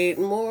communicate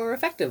more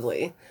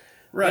effectively.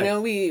 Right. You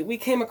know, we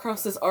came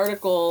across this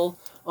article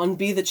on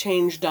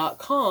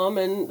BeTheChange.com,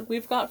 and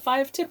we've got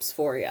 5 tips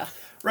for you.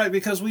 Right,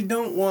 because we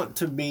don't want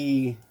to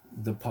be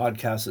the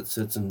podcast that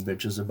sits and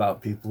bitches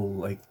about people.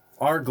 Like,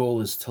 our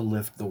goal is to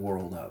lift the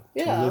world up,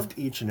 to lift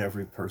each and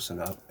every person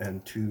up,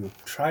 and to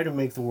try to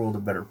make the world a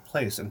better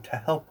place and to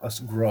help us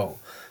grow.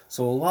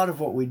 So a lot of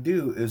what we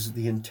do is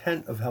the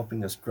intent of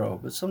helping us grow,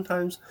 but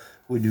sometimes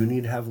we do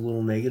need to have a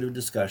little negative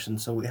discussion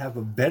so we have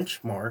a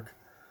benchmark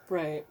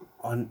Right.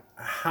 on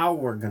how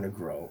we're going to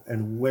grow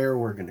and where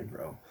we're going to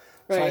grow.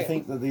 So I Right.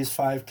 think that these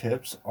 5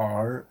 tips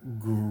are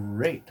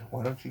great.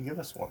 Why don't you give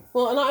us one?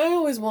 Well, and I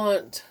always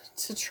want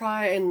to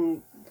try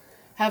and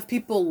have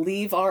people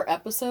leave our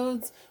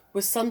episodes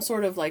with some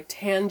sort of like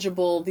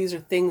tangible, these are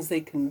things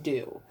they can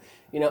do,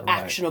 you know,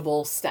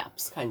 actionable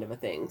steps kind of a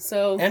thing.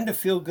 So, And to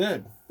feel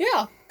good,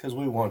 yeah, because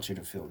we want you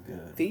to feel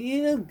good.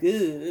 feel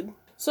good.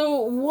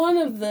 So one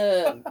of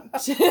the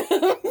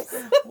tips,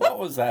 What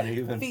was that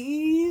even?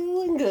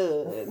 feeling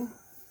good.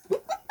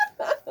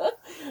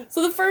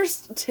 So the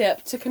first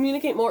tip to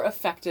communicate more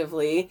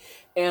effectively,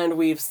 and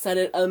we've said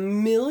it a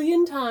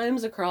million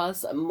times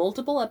across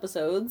multiple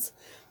episodes,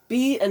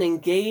 be an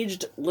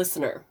engaged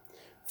listener.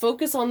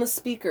 Focus on the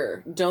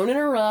speaker. Don't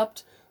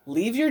interrupt.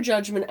 Leave your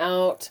judgment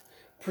out.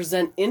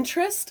 Present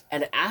interest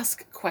and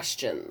ask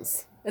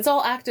questions. It's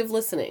all active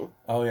listening.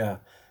 Oh, yeah.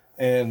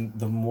 And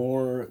the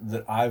more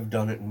that I've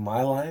done it in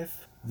my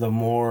life, the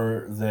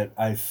more that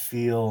I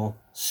feel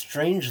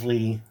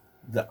strangely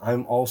that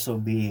I'm also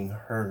being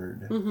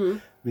heard. Mm-hmm.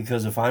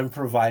 Because if I'm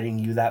providing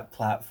you that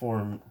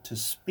platform to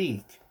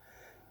speak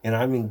and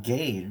I'm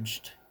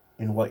engaged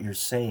in what you're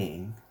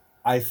saying,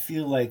 I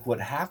feel like what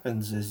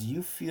happens is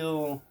you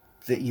feel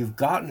that you've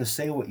gotten to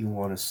say what you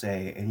want to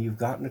say and you've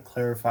gotten to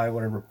clarify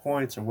whatever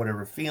points or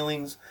whatever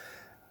feelings.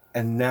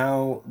 And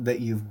now that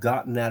you've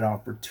gotten that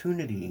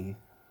opportunity,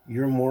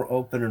 you're more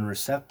open and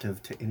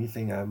receptive to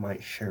anything I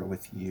might share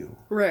with you.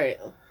 Right.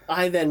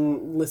 I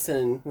then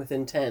listen with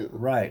intent.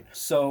 Right.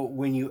 So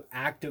when you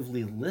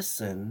actively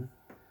listen,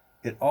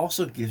 it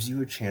also gives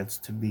you a chance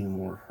to be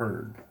more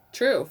heard.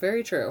 True.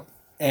 Very true.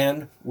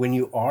 And when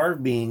you are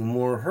being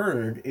more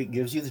heard, it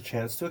gives you the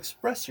chance to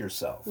express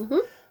yourself.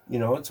 You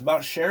know, it's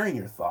about sharing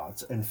your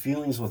thoughts and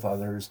feelings with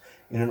others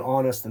in an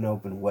honest and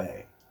open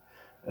way.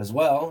 As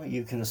well,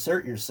 you can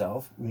assert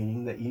yourself,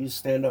 meaning that you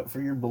stand up for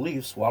your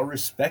beliefs while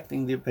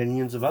respecting the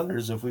opinions of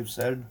others, if we've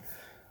said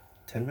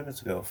 10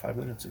 minutes ago, 5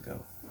 minutes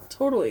ago.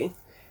 Totally.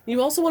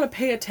 You also want to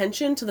pay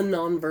attention to the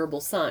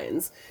nonverbal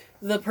signs.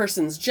 The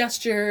person's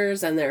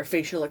gestures and their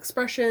facial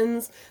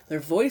expressions, their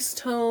voice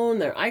tone,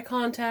 their eye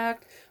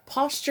contact,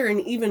 posture, and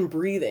even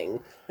breathing.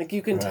 Like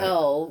you can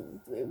tell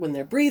when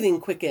their breathing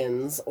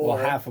quickens or...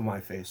 Well, half of my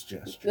face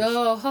gestures.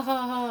 Oh, ha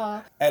ha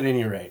ha. At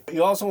any rate,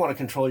 you also want to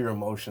control your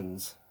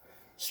emotions.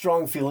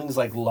 Strong feelings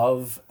like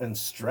love and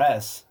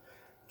stress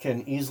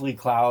can easily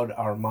cloud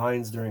our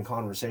minds during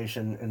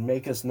conversation and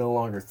make us no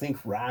longer think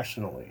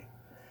rationally.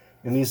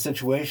 In these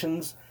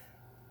situations,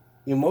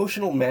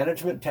 emotional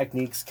management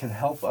techniques can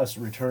help us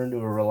return to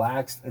a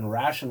relaxed and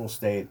rational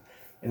state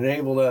and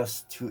enable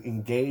us to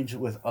engage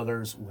with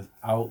others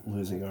without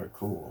losing our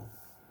cool,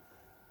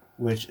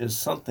 which is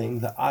something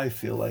that I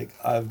feel like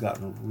I've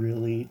gotten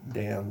really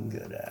damn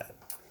good at.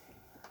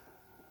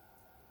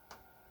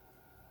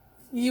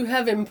 You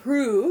have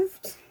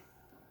improved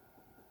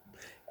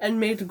and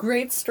made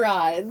great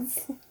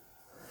strides.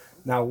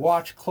 Now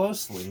watch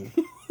closely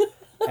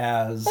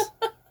as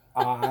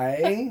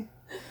I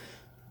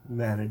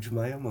manage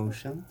my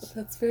emotions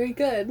That's very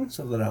good.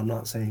 so that I'm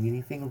not saying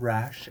anything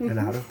rash and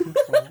out of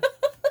control.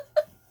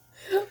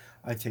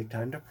 I take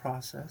time to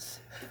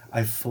process.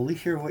 I fully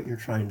hear what you're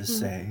trying to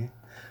say.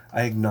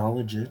 I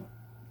acknowledge it.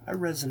 I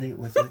resonate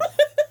with it.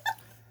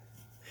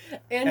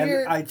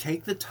 And I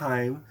take the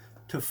time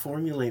to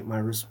formulate my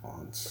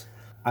response.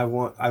 I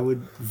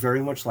would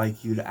very much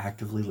like you to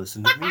actively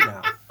listen to me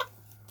now.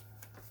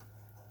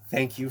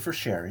 Thank you for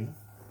sharing.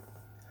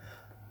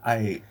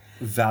 I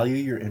value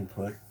your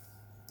input.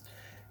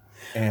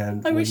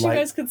 And I wish you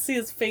guys could see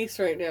his face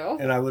right now.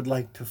 And I would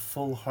like to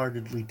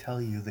full-heartedly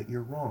tell you that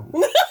you're wrong.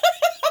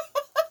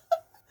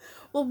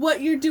 Well,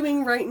 what you're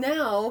doing right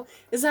now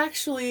is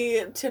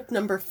actually tip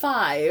number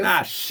 5.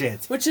 Ah,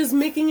 shit. Which is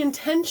making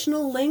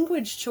intentional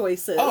language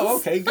choices. Oh,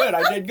 okay, good.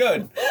 I did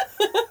good.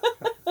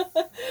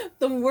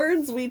 The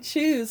words we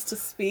choose to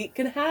speak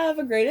can have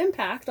a great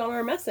impact on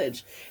our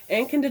message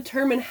and can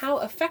determine how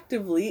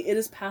effectively it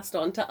is passed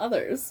on to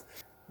others.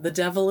 The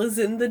devil is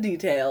in the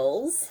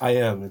details. I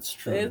am. It's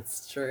true.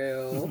 It's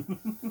true.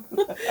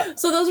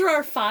 So those are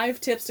our 5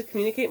 tips to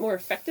communicate more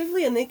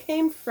effectively, and they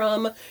came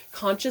from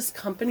Conscious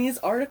Company's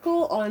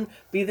article on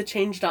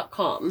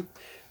BeTheChange.com.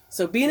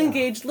 So be an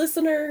engaged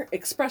listener,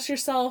 express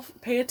yourself,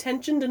 pay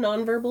attention to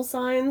nonverbal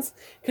signs,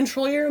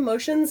 control your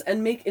emotions,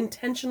 and make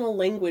intentional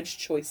language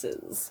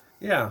choices.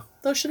 Yeah.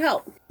 Those should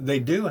help. They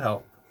do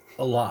help.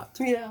 A lot.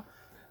 Yeah.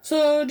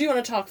 So do you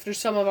want to talk through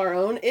some of our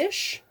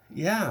own-ish?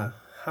 Yeah.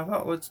 How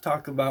about let's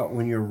talk about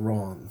when you're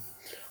wrong?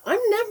 I'm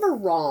never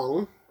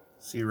wrong.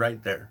 See,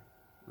 right there.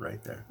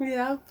 Right there.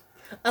 Yeah.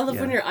 I love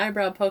when your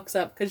eyebrow pokes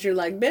up because you're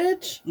like,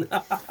 bitch,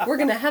 we're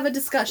going to have a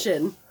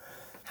discussion.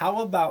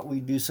 How about we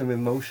do some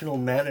emotional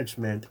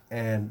management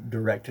and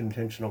direct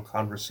intentional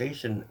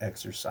conversation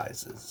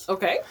exercises?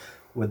 Okay.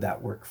 Would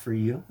that work for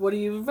you? What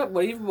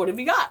have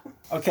you got?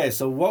 Okay,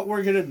 so what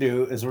we're going to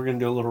do is we're going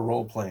to do a little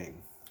role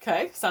playing.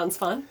 Okay, sounds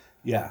fun.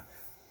 Yeah.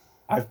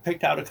 I've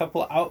picked out a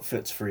couple of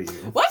outfits for you.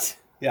 What?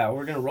 Yeah,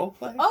 we're going to role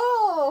play.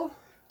 Oh.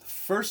 The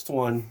first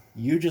one,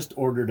 you just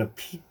ordered a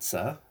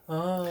pizza.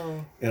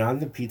 Oh. And I'm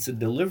the pizza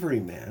delivery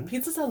man.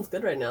 Pizza sounds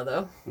good right now,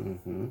 though.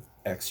 Mm-hmm.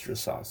 Extra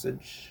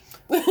sausage.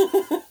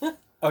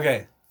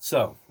 Okay,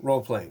 so, role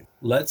playing.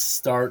 Let's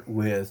start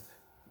with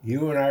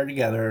you and I are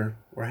together.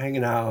 We're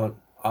hanging out.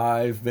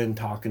 I've been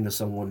talking to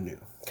someone new.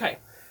 Okay.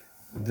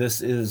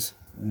 This is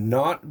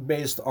not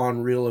based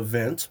on real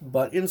events,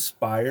 but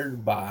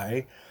inspired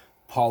by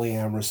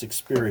polyamorous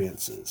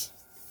experiences.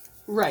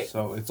 Right.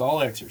 So it's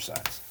all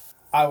exercise.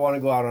 I want to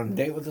go out on a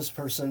date with this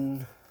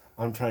person.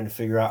 I'm trying to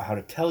figure out how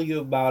to tell you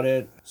about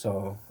it.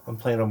 So I'm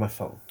playing on my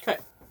phone. Okay.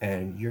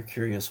 And you're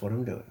curious what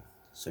I'm doing.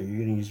 So you're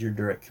going to use your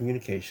direct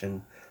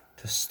communication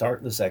to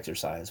start this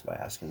exercise by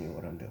asking me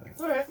what I'm doing.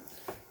 All right.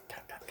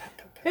 Tap, tap, tap,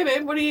 tap, tap. Hey,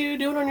 babe, what are you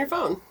doing on your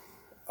phone?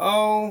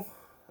 Oh,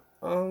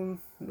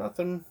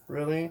 nothing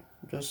really.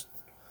 Just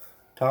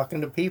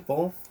talking to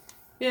people.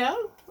 Yeah?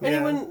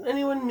 Yeah.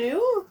 Anyone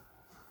new?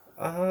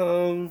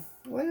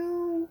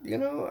 Well, you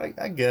know,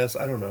 I guess,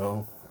 I don't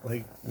know.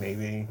 Like,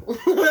 maybe.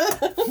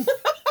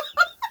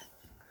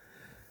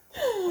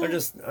 I'm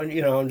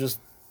just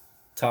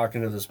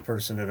talking to this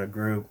person in a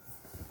group.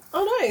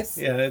 Oh, nice.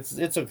 Yeah,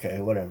 it's okay,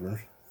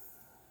 whatever.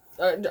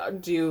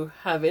 Do you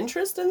have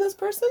interest in this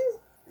person?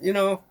 You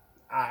know,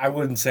 I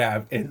wouldn't say I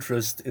have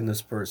interest in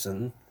this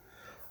person.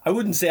 I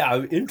wouldn't say I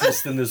have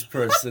interest in this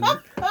person.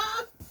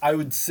 I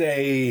would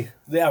say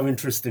they have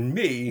interest in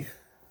me,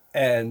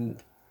 and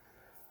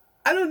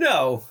I don't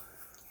know.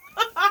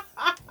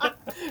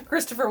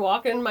 Christopher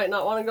Walken might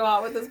not want to go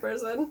out with this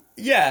person.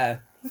 Yeah.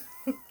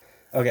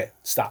 Okay,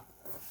 stop.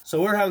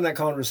 So we're having that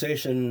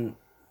conversation.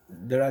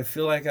 Did I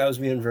feel like I was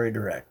being very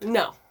direct?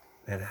 No.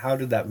 And how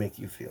did that make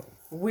you feel?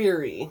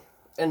 Weary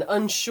and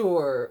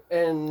unsure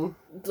and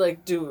like,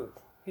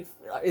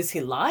 is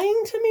he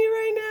lying to me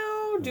right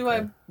now? Do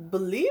I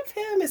believe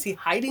him? Is he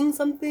hiding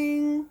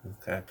something?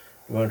 Okay.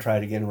 You want to try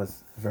it again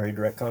with very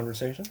direct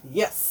conversation?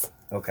 Yes.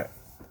 Okay.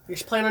 You're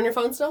playing on your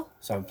phone still?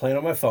 So I'm playing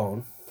on my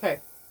phone. Okay.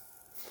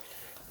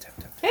 Tap,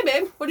 tap. Hey,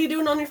 babe, what are you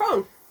doing on your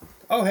phone?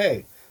 Oh,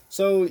 hey.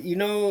 So you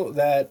know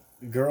that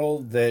girl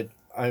that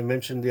I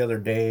mentioned the other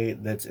day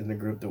that's in the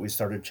group that we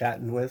started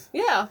chatting with?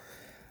 Yeah.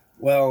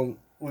 Well,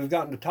 we've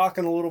gotten to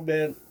talking a little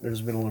bit.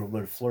 There's been a little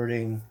bit of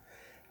flirting.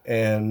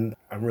 And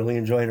I'm really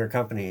enjoying her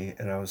company.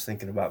 And I was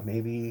thinking about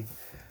maybe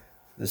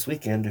this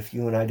weekend, if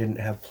you and I didn't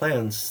have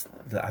plans,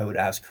 that I would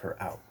ask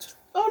her out.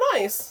 Oh,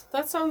 nice.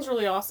 That sounds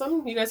really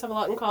awesome. You guys have a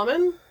lot in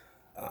common?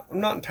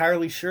 I'm not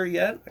entirely sure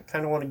yet. I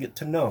kind of want to get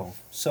to know.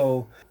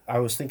 So I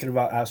was thinking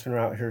about asking her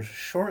out here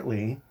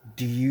shortly.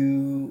 Do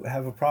you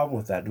have a problem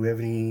with that? Do we have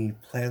any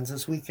plans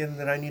this weekend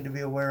that I need to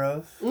be aware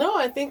of? No,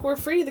 I think we're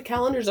free. The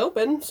calendar's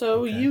open,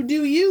 so you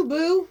do you,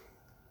 boo.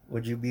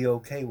 Would you be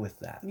okay with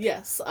that?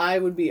 Yes, I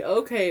would be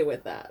okay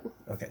with that.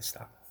 Okay,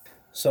 stop.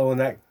 So in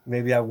that,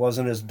 maybe I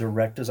wasn't as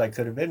direct as I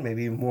could have been.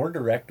 Maybe more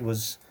direct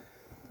was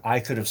I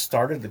could have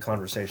started the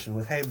conversation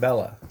with, hey,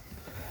 Bella,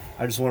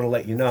 I just want to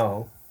let you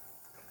know,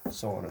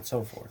 so on and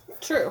so forth.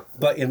 True.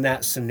 But in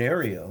that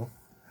scenario,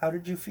 how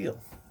did you feel?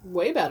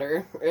 Way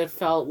better. It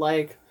felt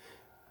like,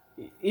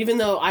 even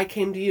though I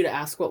came to you to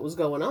ask what was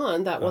going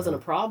on, that wasn't a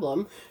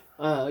problem.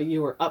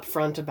 You were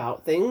upfront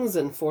about things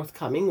and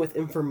forthcoming with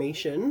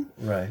information.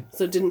 Right.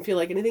 So it didn't feel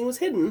like anything was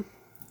hidden.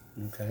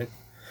 Okay.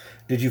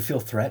 Did you feel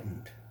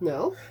threatened?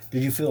 No.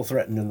 Did you feel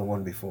threatened in the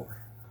one before?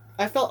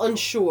 I felt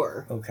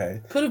unsure.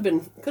 Okay. Could have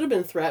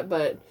been threat,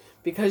 but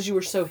because you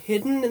were so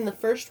hidden in the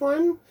first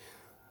one,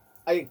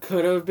 it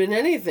could have been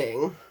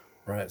anything.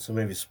 Right, so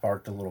maybe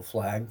sparked a little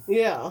flag.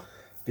 Yeah.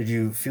 Did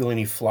you feel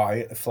any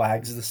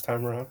flags this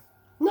time around?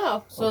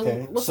 No. So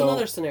what's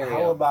another scenario?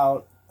 How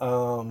about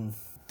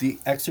the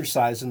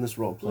exercise in this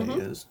role play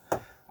is,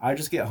 I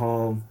just get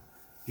home,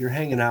 you're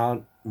hanging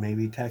out,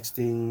 maybe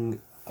texting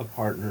a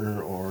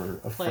partner or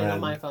a playing friend. on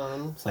my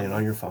phone. Playing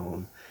on your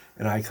phone,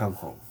 and I come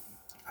home.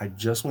 I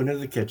just went into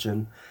the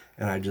kitchen,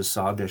 and I just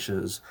saw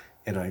dishes,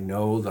 and I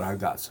know that I've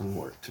got some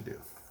work to do.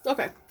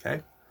 Okay.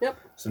 Okay? Yep.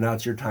 So now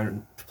it's your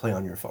time to play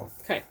on your phone.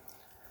 Okay.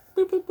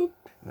 Boop, boop, boop.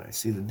 And I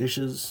see the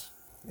dishes.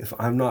 If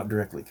I'm not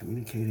directly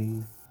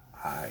communicating,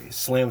 I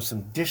slam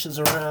some dishes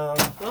around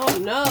Oh,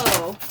 no.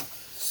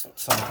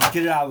 so I can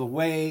get it out of the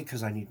way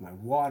because I need my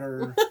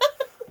water.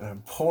 And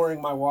I'm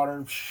pouring my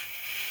water.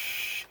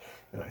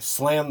 And I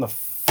slam the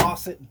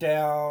faucet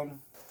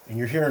down. And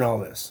you're hearing all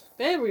this.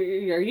 Babe,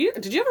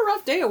 did you have a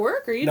rough day at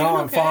work? Are you No, doing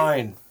I'm okay?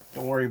 fine.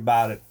 Don't worry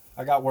about it.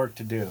 I got work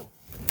to do.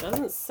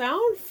 Doesn't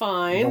sound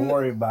fine. Don't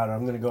worry about it.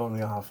 I'm going to go in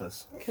the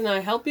office. Can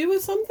I help you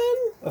with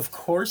something? Of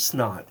course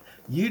not.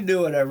 You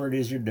do whatever it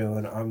is you're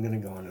doing. I'm going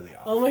to go into the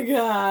office. Oh my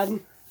god.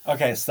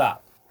 Okay,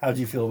 stop. How'd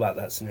you feel about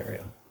that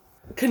scenario?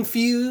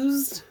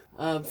 Confused,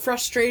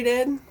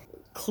 frustrated.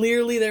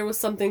 Clearly there was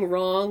something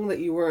wrong that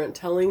you weren't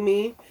telling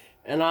me,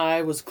 and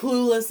I was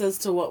clueless as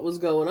to what was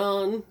going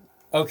on.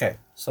 Okay,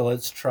 so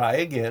let's try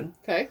again.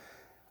 Okay.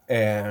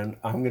 And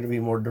I'm going to be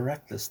more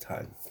direct this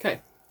time.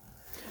 Okay.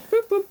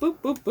 Boop, boop, boop,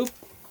 boop, boop.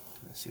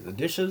 I see the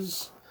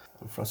dishes.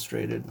 I'm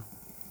frustrated.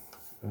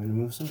 I'm going to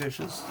move some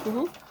dishes.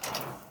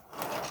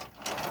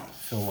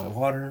 Fill my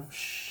water.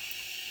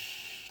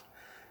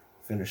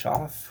 Finish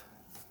off.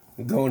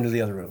 Go into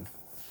the other room.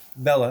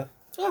 Bella,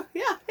 Oh,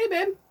 yeah. Hey,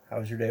 babe. how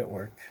was your day at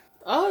work?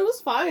 Oh, it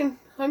was fine.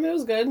 I mean, it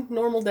was good.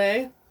 Normal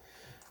day.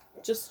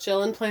 Just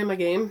chilling, playing my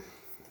game.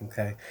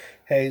 Okay.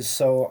 Hey,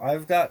 so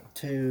I've got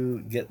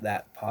to get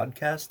that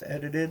podcast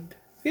edited,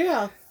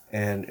 Yeah.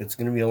 and it's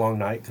going to be a long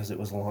night because it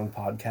was a long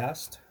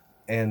podcast,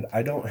 and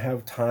I don't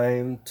have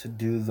time to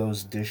do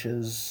those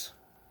dishes.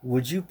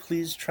 Would you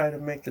please try to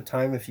make the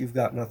time, if you've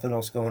got nothing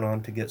else going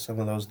on, to get some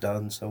of those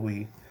done so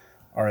we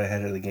are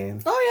ahead of the game?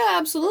 Oh, yeah,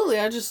 absolutely.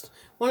 I just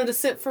wanted to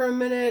sit for a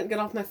minute, get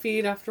off my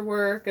feet after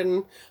work,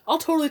 and I'll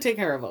totally take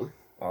care of them.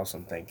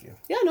 Awesome, thank you.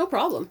 Yeah, no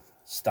problem.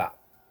 Stop.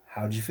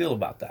 How'd you feel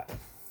about that?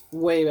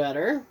 Way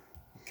better.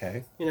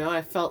 Okay. You know,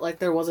 I felt like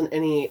there wasn't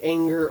any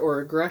anger or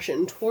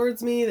aggression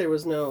towards me. There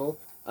was no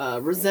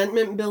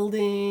resentment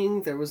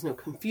building. There was no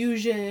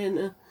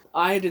confusion.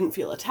 I didn't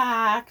feel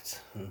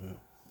attacked.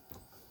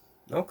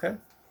 Okay.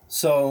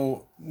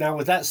 So now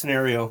with that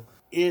scenario,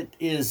 it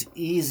is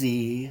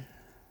easy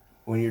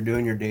when you're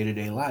doing your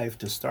day-to-day life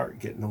to start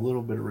getting a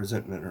little bit of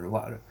resentment or a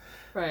lot of,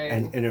 Right.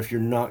 and if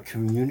you're not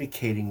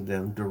communicating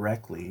them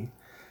directly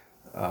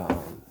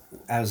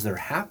as they're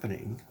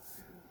happening,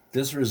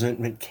 this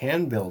resentment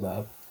can build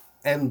up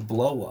and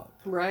blow up,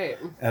 Right.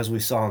 as we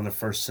saw in the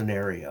first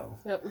scenario.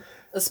 Yep.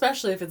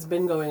 Especially if it's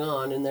been going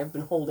on and they've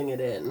been holding it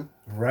in.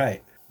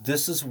 Right.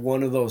 This is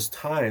one of those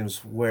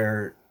times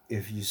where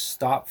if you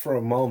stop for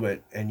a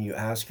moment and you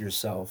ask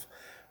yourself,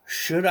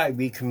 should I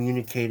be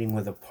communicating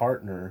with a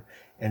partner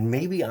and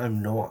maybe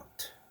I'm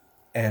not?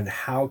 And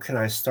how can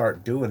I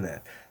start doing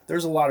that?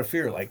 There's a lot of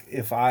fear. Like,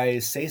 if I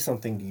say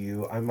something to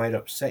you, I might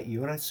upset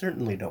you, and I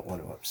certainly don't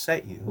want to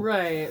upset you.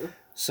 Right.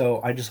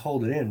 So I just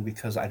hold it in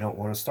because I don't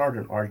want to start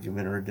an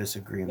argument or a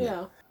disagreement.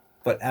 Yeah.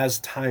 But as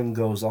time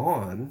goes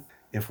on,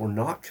 if we're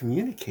not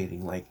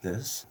communicating like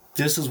this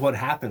is what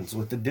happens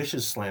with the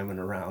dishes slamming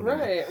around.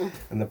 Right.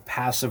 And the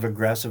passive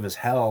aggressive as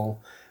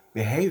hell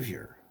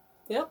behavior.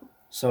 Yep.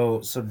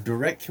 So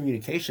direct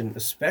communication,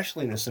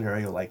 especially in a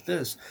scenario like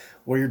this,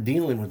 where you're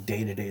dealing with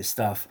day-to-day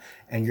stuff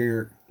and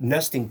you're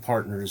nesting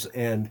partners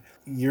and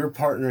your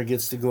partner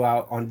gets to go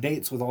out on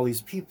dates with all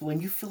these people and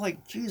you feel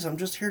like, geez, I'm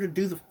just here to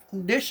do the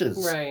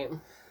dishes. Right.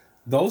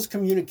 Those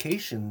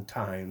communication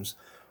times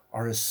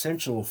are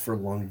essential for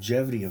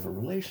longevity of a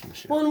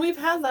relationship. Well, and we've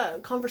had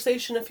that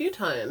conversation a few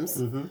times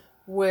Mm-hmm.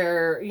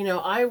 where,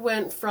 I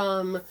went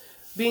from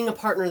being a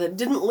partner that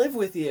didn't live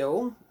with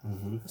you.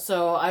 Mm-hmm.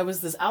 So I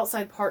was this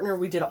outside partner.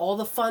 We did all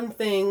the fun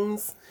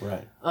things.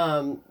 Right.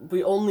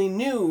 We only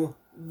knew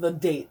the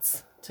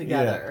dates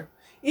together.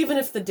 Yeah. Even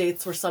if the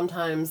dates were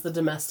sometimes the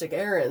domestic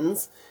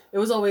errands, it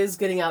was always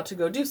getting out to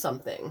go do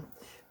something.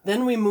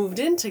 Then we moved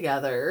in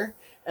together,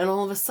 and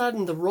all of a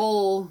sudden the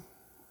role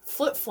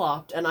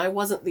flip-flopped, and I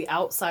wasn't the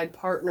outside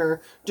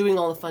partner doing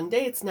all the fun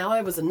dates. Now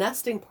I was a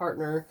nesting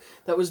partner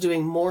that was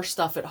doing more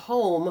stuff at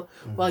home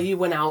while you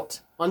went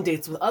out on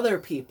dates with other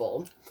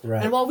people.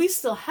 Right. And while we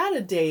still had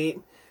a date,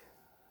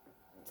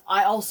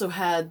 I also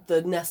had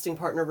the nesting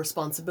partner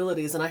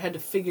responsibilities, and I had to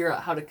figure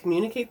out how to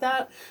communicate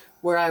that,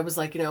 where I was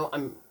like,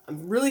 I'm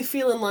really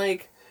feeling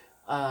like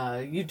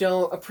you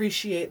don't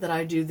appreciate that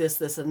I do this,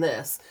 this, and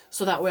this.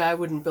 So that way I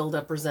wouldn't build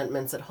up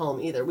resentments at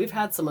home either. We've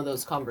had some of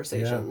those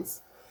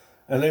conversations. Yeah.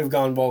 And they've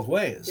gone both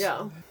ways.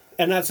 Yeah.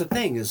 And that's the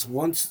thing, is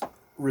once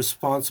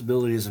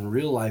responsibilities in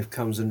real life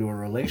comes into a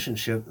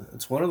relationship,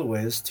 it's one of the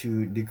ways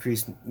to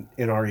decrease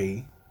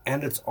NRE.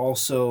 And it's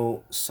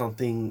also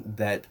something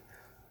that,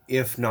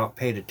 if not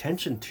paid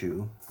attention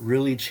to,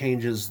 really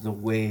changes the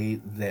way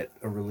that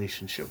a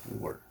relationship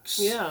works.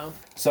 Yeah.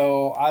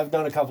 So I've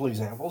done a couple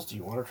examples. Do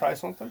you want to try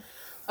something?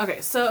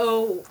 Okay,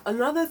 so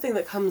another thing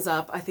that comes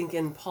up, I think,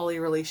 in poly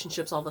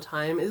relationships all the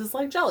time is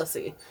like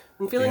jealousy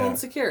and feeling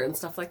insecure and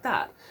stuff like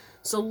that.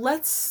 So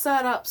let's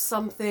set up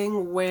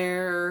something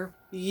where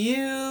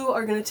you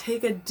are going to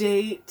take a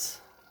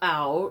date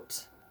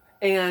out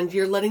and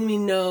you're letting me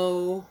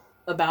know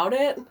about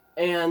it.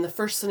 And the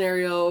first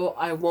scenario,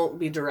 I won't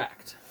be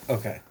direct.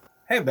 Okay.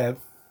 Hey, babe.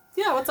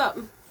 Yeah, what's up?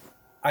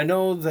 I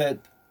know that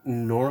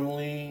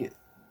normally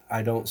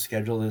I don't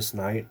schedule this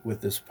night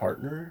with this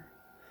partner,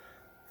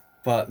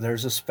 but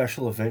there's a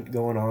special event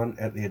going on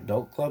at the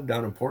adult club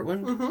down in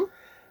Portland. Mm-hmm.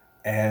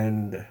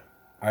 And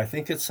I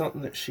think it's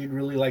something that she'd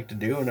really like to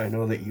do. And I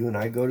know that you and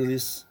I go to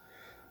this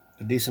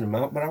a decent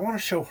amount, but I want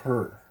to show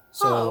her.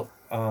 So,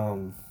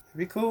 it'd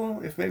be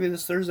cool if maybe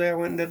this Thursday I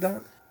went and did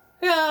that.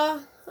 Yeah,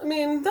 I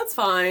mean, that's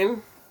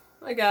fine,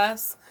 I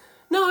guess.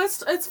 No,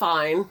 it's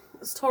fine.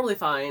 It's totally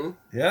fine.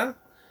 Yeah?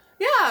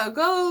 Yeah,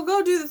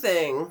 go do the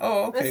thing.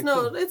 Oh, okay.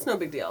 It's no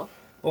big deal.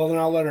 Well, then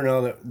I'll let her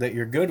know that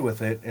you're good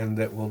with it and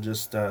that we'll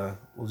just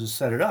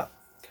set it up.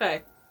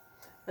 Okay.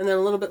 And then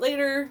a little bit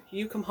later,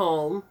 you come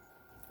home.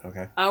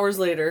 Okay. Hours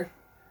later,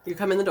 you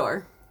come in the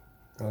door.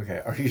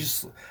 Okay. I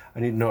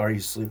need to know, are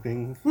you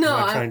sleeping? No,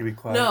 Am I trying to be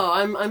quiet? No,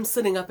 I'm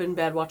sitting up in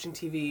bed watching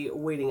TV,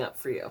 waiting up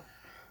for you.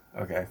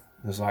 Okay.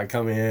 And so I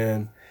come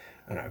in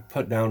and I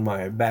put down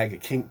my bag of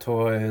kink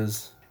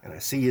toys and I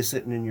see you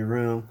sitting in your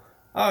room.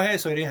 Oh, hey,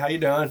 sweetie, how you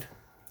doing?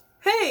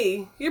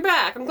 Hey, you're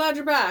back. I'm glad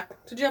you're back.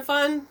 Did you have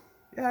fun?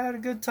 Yeah, I had a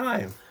good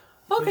time.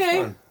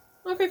 Okay.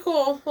 Okay,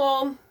 cool.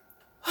 Well,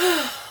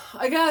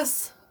 I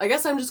guess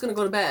I'm just gonna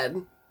go to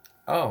bed.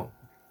 Oh,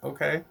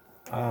 okay.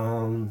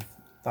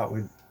 Thought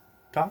we'd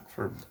talk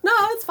for... No,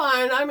 it's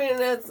fine. I mean,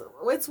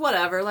 it's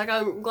whatever. Like,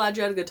 I'm glad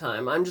you had a good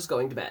time. I'm just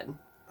going to bed.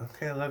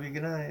 Okay, I love you.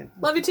 Good night.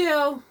 Love you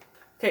too.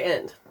 Okay,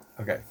 end.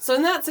 Okay. So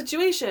in that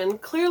situation,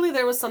 clearly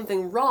there was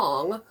something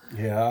wrong.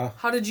 Yeah.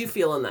 How did you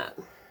feel in that?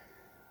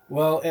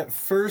 Well, at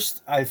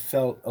first I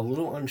felt a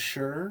little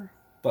unsure,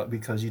 but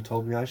because you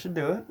told me I should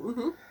do it,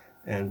 Mm-hmm.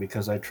 and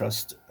because I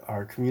trust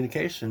our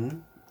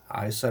communication,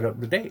 I set up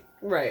the date.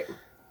 Right.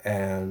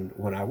 And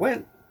when I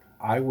went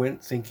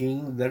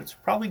thinking that it's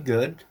probably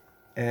good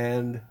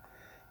and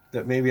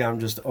that maybe I'm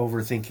just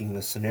overthinking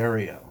the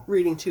scenario.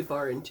 Reading too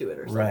far into it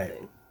or something.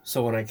 Right.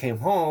 So when I came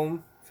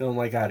home, feeling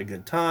like I had a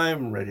good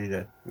time, ready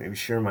to maybe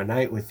share my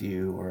night with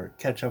you or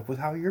catch up with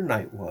how your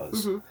night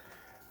was. Mm-hmm.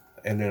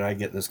 And then I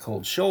get this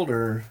cold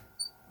shoulder.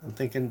 I'm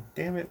thinking,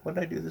 damn it, what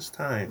did I do this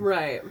time?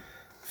 Right.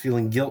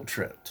 Feeling guilt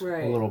tripped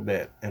Right. a little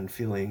bit and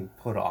feeling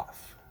put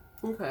off.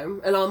 Okay.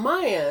 And on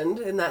my end,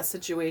 in that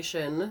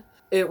situation,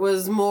 it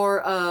was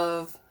more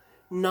of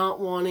not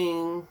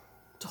wanting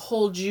to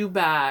hold you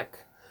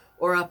back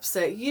or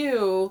upset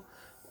you,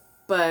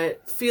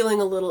 but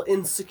feeling a little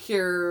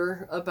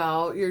insecure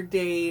about your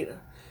date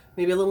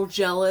maybe a little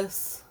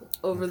jealous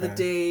over the Okay.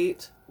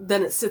 date.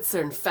 Then it sits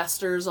there and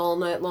festers all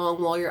night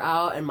long while you're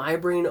out, and my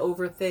brain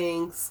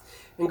overthinks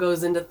and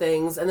goes into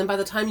things. And then by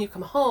the time you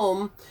come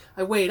home,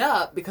 I wait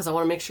up because I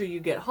want to make sure you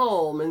get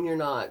home and you're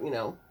not,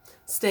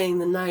 staying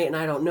the night and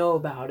I don't know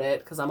about it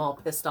because I'm all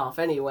pissed off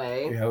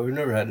anyway. Yeah, we've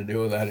never had to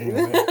deal with that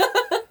anyway.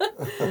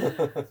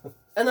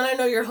 And then I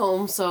know you're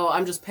home, so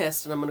I'm just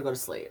pissed and I'm going to go to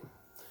sleep.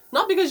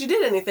 Not because you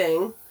did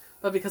anything,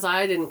 but because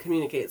I didn't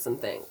communicate some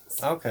things.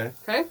 Okay.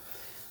 Okay?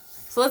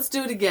 So let's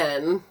do it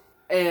again.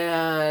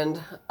 And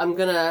I'm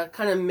going to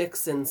kind of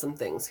mix in some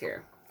things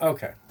here.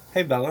 Okay.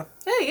 Hey, Bella.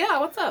 Hey, yeah,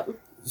 what's up?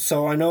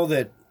 So I know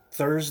that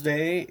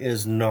Thursday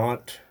is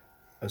not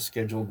a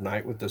scheduled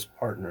night with this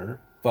partner,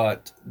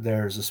 but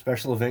there's a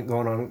special event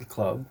going on at the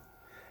club.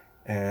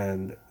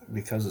 And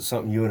because it's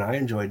something you and I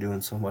enjoy doing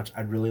so much,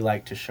 I'd really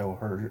like to show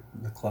her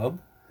the club.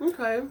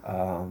 Okay.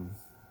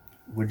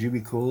 Would you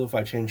be cool if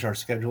I changed our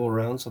schedule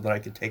around so that I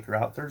could take her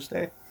out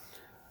Thursday?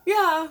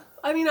 Yeah,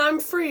 I mean, I'm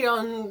free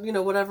on,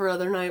 whatever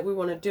other night we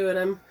want to do it.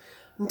 I'm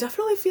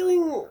definitely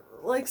feeling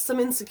like some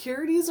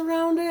insecurities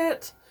around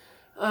it.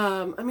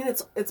 I mean,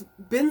 it's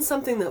been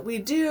something that we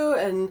do,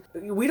 and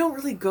we don't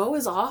really go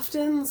as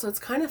often, so it's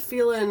kind of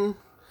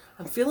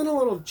I'm feeling a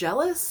little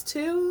jealous,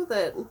 too,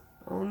 that,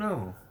 Oh,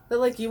 no.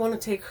 like, you want to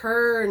take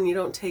her and you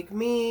don't take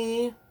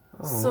me.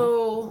 Oh,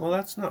 So, well,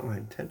 that's not my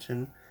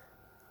intention.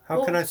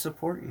 How can I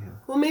support you?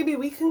 well, maybe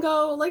we can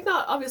go, like,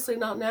 obviously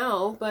not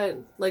now, but,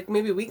 like,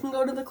 maybe we can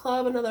go to the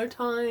club another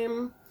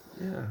time.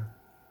 Yeah.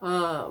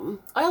 I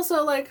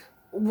also, like,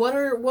 what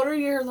are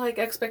your, like,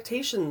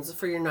 expectations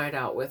for your night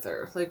out with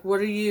her? Like, what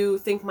do you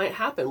think might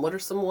happen? What are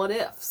some what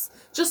ifs?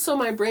 Just so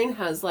my brain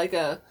has, like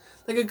a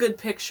good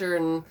picture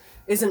and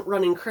isn't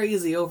running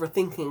crazy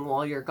overthinking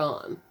while you're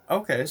gone.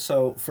 Okay,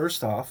 so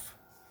first off,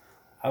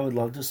 I would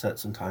love to set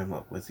some time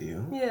up with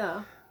you.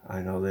 Yeah.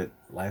 I know that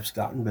life's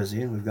gotten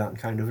busy and we've gotten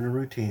kind of in a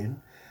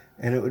routine,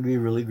 and it would be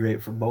really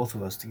great for both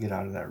of us to get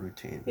out of that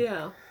routine.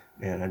 Yeah.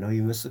 And I know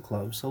you miss the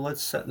club, so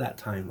let's set that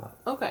time up.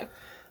 Okay.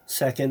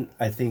 Second,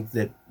 I think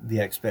that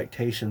the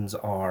expectations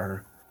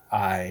are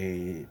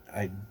I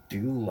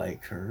do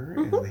like her,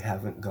 and we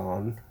haven't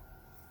gone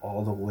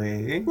all the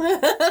way.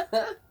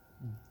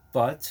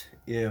 But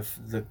if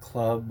the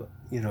club,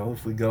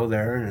 if we go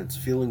there and it's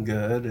feeling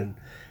good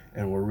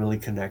and we're really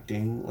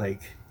connecting,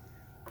 like,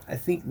 I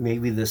think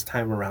maybe this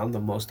time around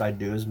the most I'd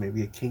do is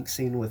maybe a kink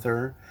scene with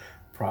her.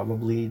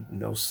 Probably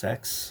no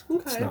sex.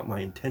 Okay. It's not my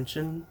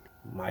intention.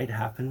 Might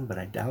happen, but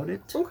I doubt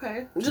it.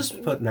 Okay.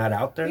 Just putting that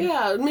out there.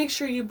 Yeah, make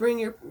sure you bring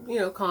your,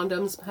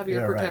 condoms, have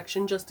your Yeah, right.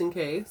 protection just in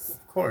case.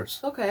 Of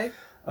course. Okay.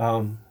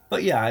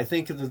 But yeah, I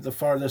think that the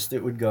farthest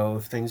it would go,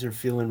 if things are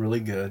feeling really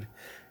good,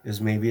 is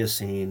maybe a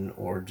scene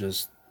or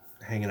just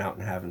hanging out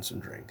and having some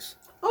drinks.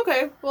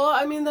 Okay. Well,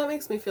 I mean, that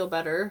makes me feel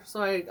better.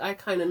 So I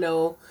kind of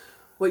know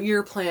what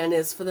your plan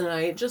is for the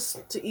night,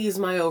 just to ease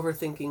my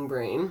overthinking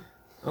brain.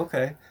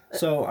 Okay.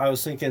 So I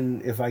was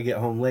thinking if I get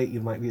home late,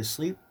 you might be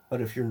asleep.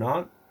 But if you're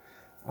not,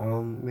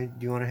 do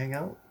you want to hang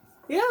out?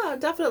 Yeah,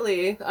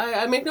 definitely.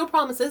 I make no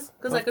promises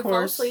because I could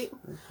fall asleep.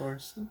 Of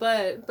course.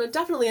 But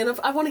definitely, and if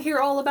I want to hear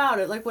all about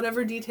it, like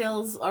whatever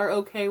details are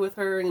okay with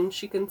her and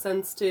she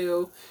consents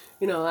to,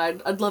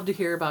 I'd love to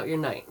hear about your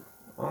night.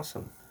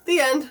 Awesome. The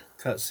end.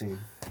 Cutscene.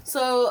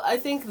 So I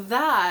think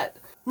that,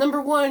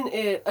 number one,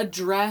 it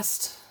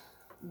addressed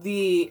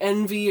the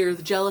envy or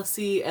the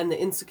jealousy and the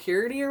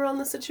insecurity around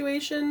the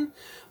situation.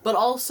 But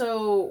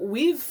also,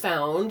 we've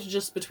found,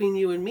 just between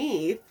you and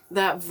me,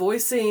 that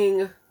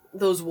voicing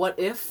those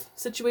what-if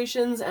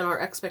situations and our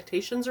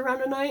expectations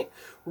around a night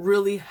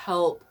really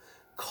help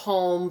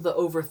calm the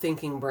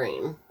overthinking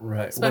brain.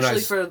 Right. Especially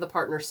for the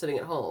partner sitting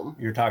at home.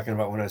 You're talking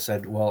about when I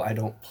said, well, I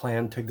don't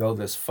plan to go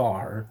this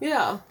far.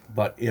 Yeah.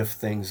 But if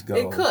things go...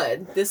 It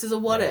could. This is a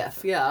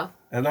what-if, yeah.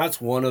 And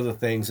that's one of the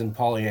things in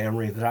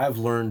polyamory that I've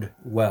learned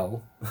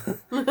well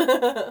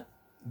that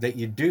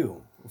you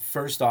do.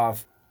 First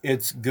off,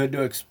 it's good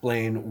to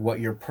explain what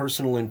your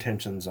personal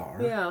intentions are.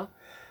 Yeah.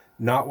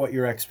 Not what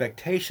your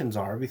expectations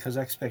are, because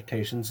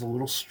expectations are a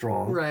little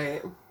strong.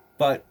 Right.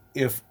 But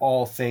if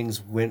all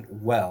things went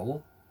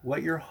well,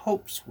 what your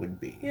hopes would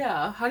be.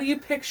 Yeah. How do you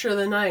picture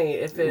the night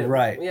if it...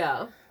 Right.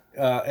 Yeah.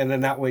 And then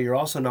that way you're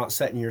also not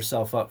setting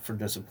yourself up for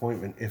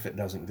disappointment if it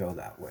doesn't go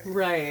that way.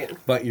 Right.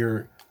 But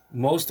you're,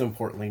 most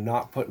importantly,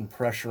 not putting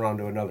pressure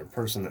onto another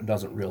person that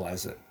doesn't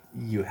realize that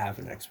you have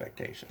an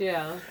expectation.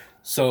 Yeah.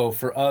 So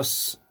for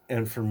us,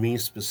 and for me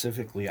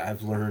specifically,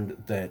 I've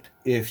learned that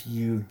if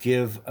you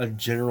give a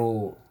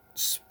general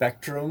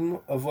spectrum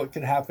of what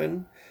could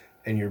happen,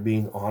 and you're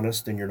being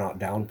honest and you're not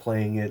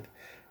downplaying it,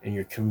 and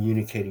you're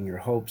communicating your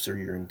hopes or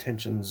your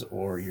intentions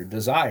or your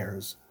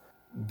desires,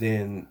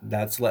 then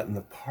that's letting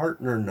the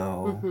partner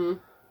know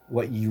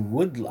what you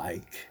would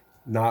like,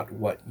 not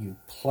what you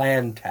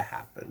plan to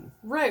happen.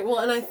 Right. Well,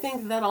 and I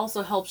think that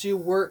also helps you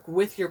work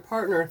with your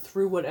partner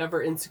through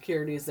whatever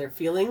insecurities they're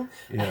feeling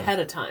ahead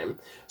of time.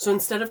 So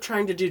instead of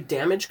trying to do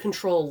damage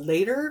control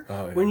later,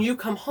 when you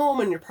come home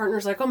and your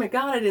partner's like, oh my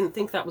God, I didn't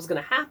think that was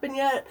going to happen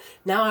yet.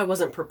 Now I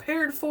wasn't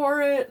prepared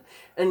for it.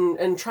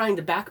 And trying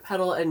to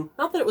backpedal. And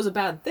not that it was a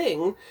bad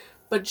thing,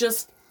 but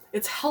just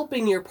it's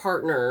helping your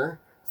partner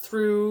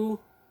through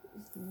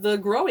the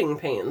growing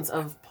pains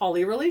of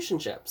poly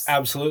relationships.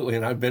 Absolutely.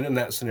 And I've been in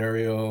that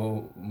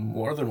scenario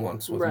more than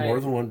once with more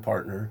than one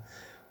partner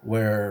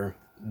where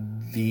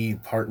the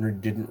partner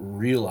didn't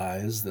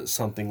realize that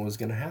something was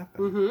going to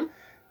happen.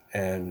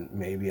 And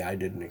maybe I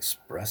didn't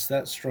express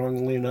that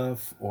strongly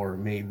enough, or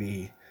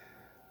maybe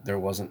there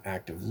wasn't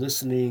active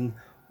listening,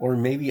 or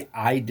maybe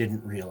I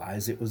didn't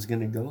realize it was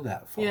going to go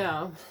that far.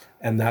 Yeah.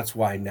 And that's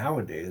why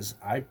nowadays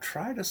I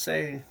try to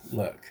say,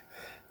 look,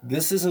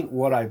 this isn't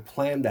what I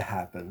planned to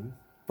happen,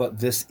 but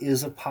this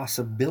is a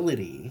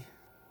possibility.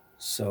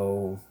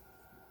 So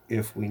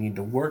if we need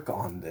to work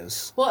on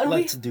this,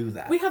 let's do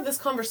that. We have this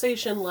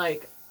conversation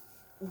like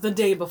the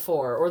day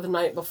before or the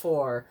night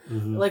before.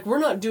 Like, we're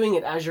not doing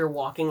it as you're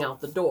walking out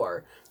the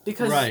door,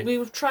 because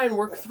we try and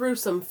work through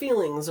some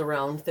feelings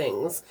around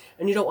things,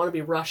 and you don't want to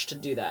be rushed to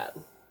do that.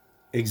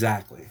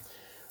 Exactly.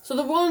 So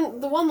the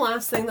one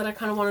last thing that I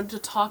kind of wanted to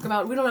talk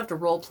about, we don't have to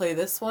role play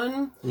this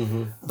one,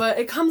 but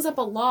it comes up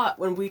a lot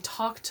when we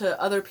talk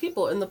to other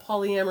people in the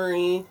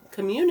polyamory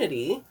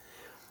community,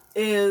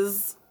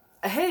 is,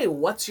 hey,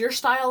 what's your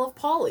style of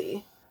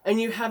poly? And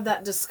you have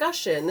that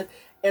discussion,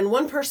 and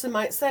one person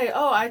might say,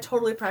 oh, I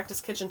totally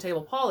practice kitchen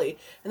table poly.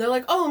 And they're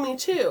like, oh, me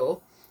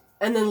too.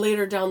 And then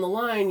later down the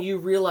line, you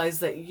realize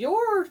that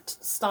your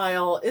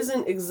style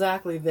isn't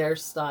exactly their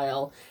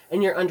style,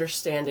 and your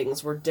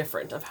understandings were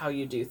different of how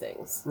you do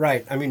things.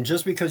 Right. I mean,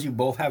 just because you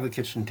both have a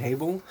kitchen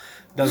table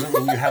doesn't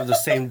mean you have the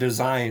same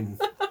design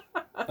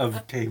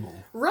of table.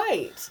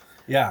 Right.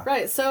 Yeah.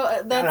 Right.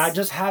 So that's... And I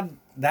just had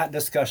that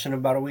discussion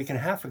about a week and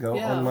a half ago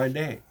on my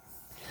date.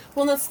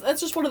 Well,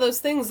 that's just one of those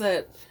things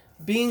that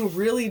being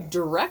really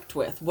direct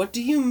with. What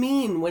do you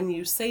mean when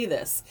you say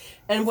this?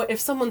 And if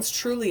someone's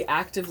truly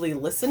actively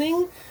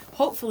listening,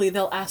 hopefully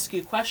they'll ask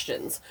you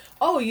questions.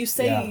 Oh, you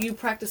say you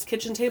practice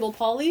kitchen table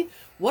poly?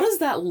 What does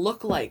that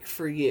look like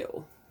for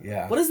you?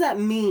 Yeah. What does that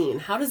mean?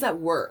 How does that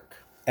work?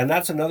 And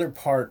that's another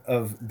part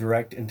of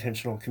direct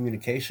intentional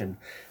communication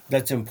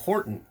that's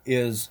important,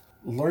 is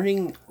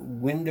learning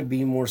when to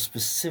be more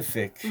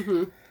specific,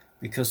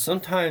 because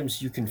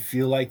sometimes you can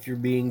feel like you're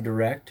being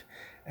direct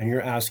and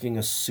you're asking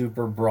a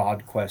super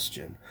broad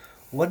question.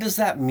 What does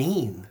that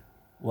mean?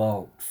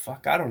 Well,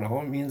 fuck, I don't know.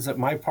 It means that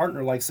my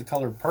partner likes the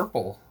color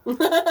purple.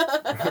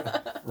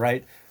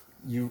 Right?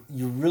 You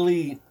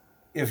really,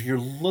 if you're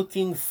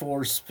looking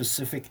for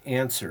specific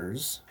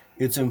answers,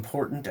 it's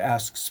important to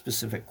ask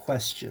specific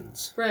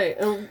questions. Right.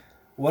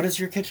 What does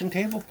your kitchen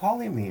table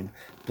poly mean?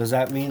 Does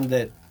that mean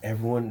that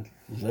everyone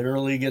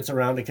literally gets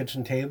around a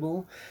kitchen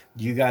table?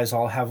 Do you guys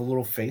all have a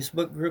little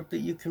Facebook group that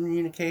you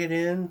communicate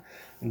in?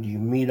 And do you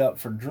meet up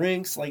for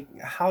drinks? Like,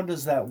 how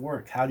does that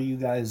work? How do you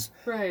guys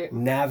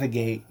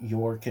navigate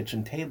your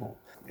kitchen table?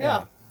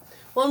 Yeah.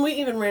 Well, and we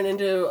even ran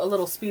into a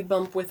little speed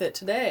bump with it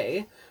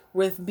today,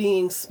 with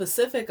being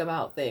specific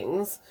about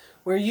things,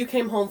 where you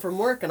came home from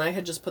work and I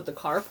had just put the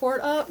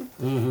carport up,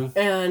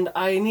 and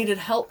I needed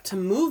help to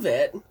move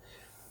it.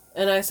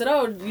 And I said,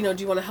 oh, do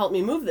you want to help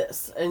me move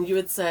this? And you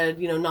had said,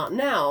 not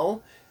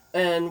now.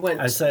 And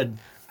went... I said,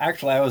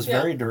 actually, I was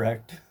very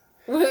direct.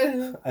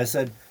 I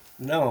said,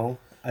 no,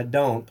 I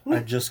don't. I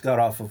just got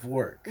off of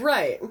work.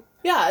 Right.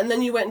 Yeah, and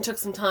then you went and took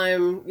some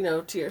time,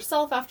 to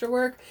yourself after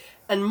work.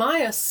 And my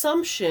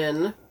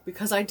assumption,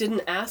 because I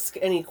didn't ask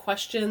any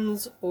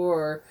questions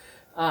or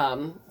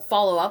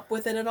follow up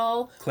with it at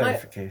all.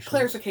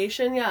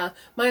 Clarification, yeah.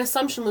 My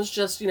assumption was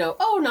just,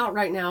 oh, not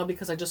right now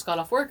because I just got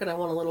off work and I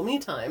want a little me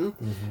time,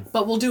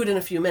 but we'll do it in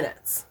a few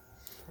minutes.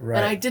 Right.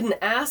 And I didn't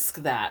ask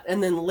that.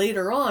 And then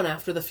later on,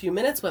 after the few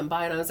minutes went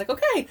by, and I was like,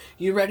 okay,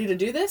 you ready to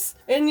do this?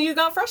 And you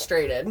got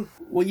frustrated.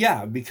 Well,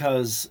 yeah,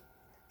 because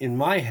in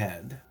my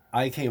head,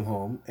 I came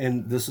home,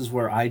 and this is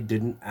where I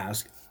didn't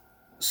ask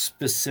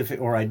specific,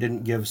 or I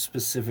didn't give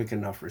specific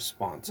enough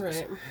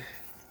responses. Right.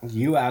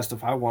 You asked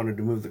if I wanted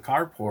to move the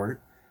carport.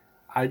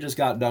 I just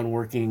got done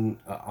working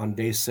on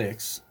day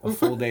 6, a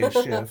full day of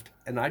shift,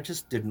 and I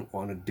just didn't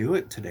want to do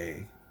it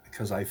today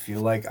because I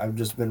feel like I've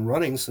just been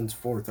running since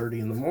 4:30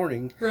 in the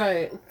morning.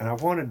 Right. And I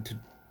wanted to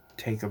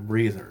take a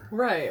breather.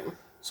 Right.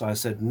 So I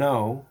said,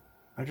 no,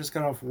 I just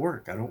got off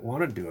work. I don't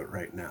want to do it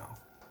right now.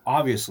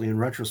 Obviously, in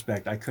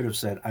retrospect, I could have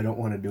said, I don't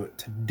want to do it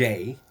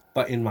today.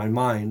 But in my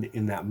mind,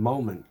 in that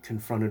moment,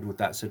 confronted with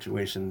that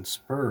situation,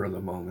 spur of the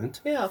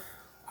moment,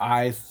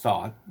 I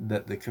thought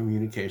that the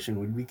communication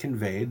would be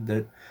conveyed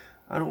that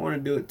I don't want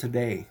to do it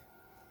today.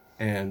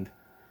 And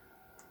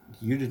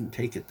you didn't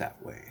take it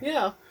that way.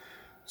 Yeah.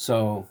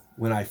 So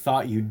when I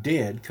thought you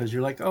did, because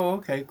you're like, oh,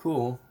 okay,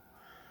 cool.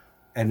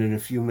 And then a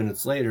few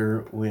minutes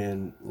later,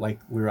 when we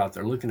were out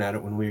there looking at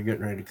it, when we were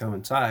getting ready to come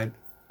inside,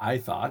 I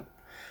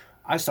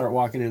start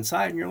walking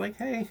inside and you're like,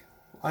 hey,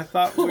 I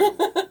thought,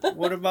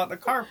 what about the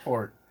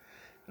carport?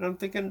 And I'm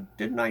thinking,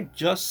 didn't I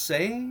just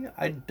say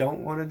I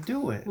don't want to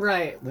do it?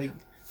 Right. Like,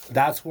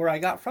 that's where I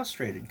got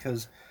frustrated,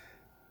 because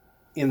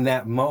in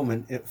that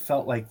moment, it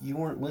felt like you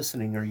weren't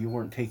listening or you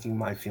weren't taking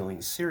my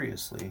feelings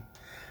seriously.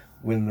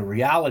 When the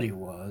reality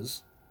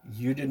was,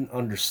 you didn't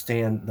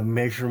understand the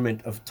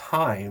measurement of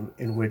time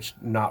in which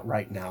not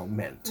right now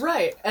meant.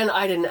 Right. And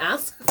I didn't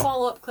ask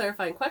follow-up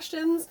clarifying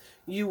questions.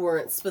 You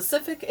weren't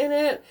specific in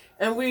it.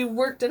 And we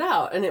worked it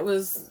out. And it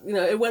was,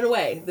 it went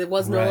away. It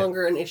was no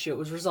longer an issue. It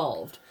was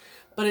resolved.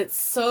 But it's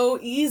so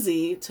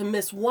easy to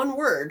miss one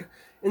word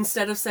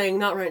instead of saying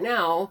not right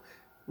now,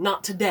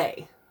 not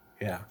today.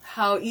 Yeah.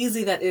 How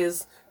easy that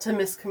is to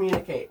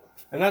miscommunicate.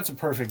 And that's a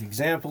perfect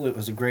example. It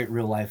was a great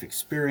real-life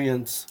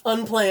experience.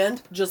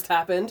 Unplanned. Just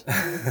happened.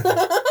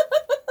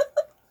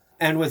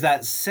 And with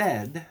that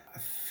said, I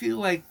feel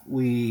like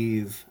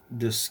we've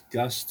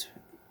discussed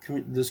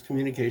this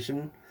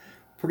communication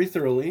pretty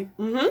thoroughly.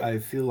 Mm-hmm. I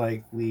feel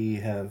like we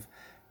have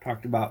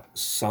talked about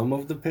some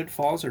of the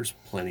pitfalls. There's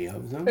plenty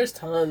of them. There's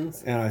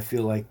tons. And I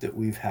feel like that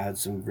we've had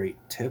some great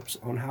tips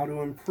on how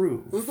to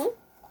improve. Mm-hmm.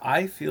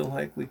 I feel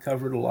like we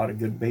covered a lot of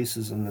good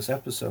bases in this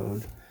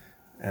episode,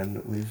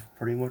 and we've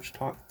pretty much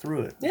talked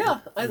through it.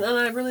 Yeah, and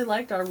I really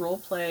liked our role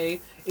play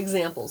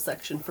example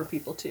section for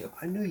people too.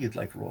 I knew you'd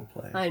like role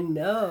play. I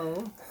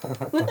know.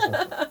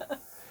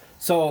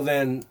 So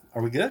then,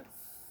 are we good?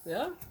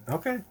 Yeah.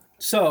 Okay.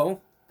 So,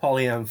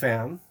 Polyam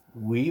fam,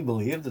 we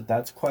believe that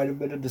that's quite a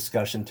bit of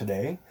discussion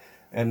today,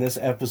 and this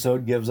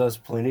episode gives us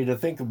plenty to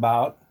think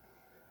about.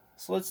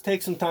 So let's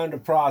take some time to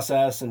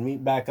process and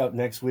meet back up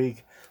next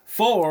week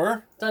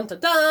for dun dun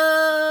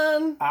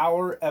dun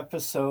our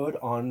episode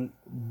on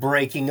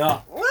breaking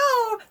up.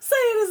 No, say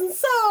it isn't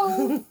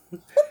so.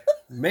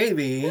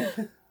 Maybe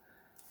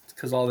it's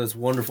because all this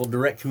wonderful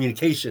direct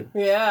communication.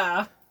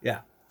 Yeah. Yeah.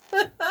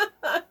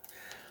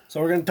 So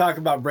we're going to talk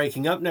about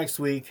breaking up next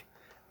week,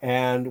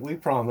 and we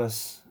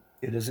promise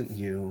it isn't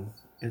you,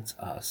 it's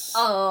us.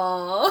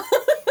 Aww.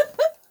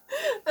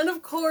 And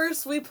of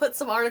course, we put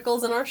some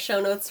articles in our show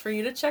notes for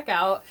you to check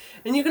out.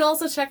 And you can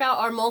also check out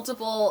our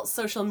multiple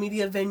social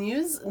media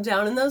venues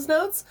down in those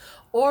notes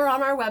or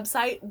on our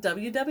website,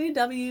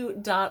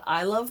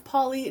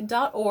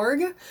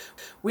 www.ilovepoly.org.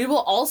 We will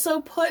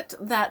also put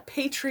that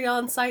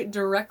Patreon site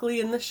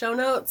directly in the show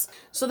notes.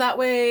 So that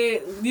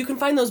way you can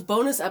find those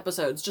bonus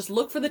episodes. Just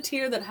look for the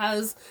tier that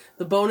has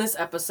the bonus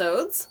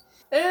episodes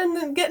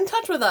and get in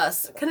touch with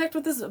us. Connect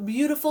with this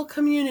beautiful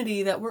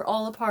community that we're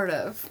all a part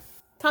of.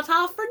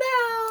 Ta-ta for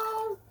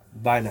now.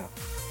 Bye now.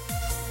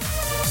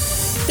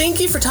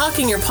 Thank you for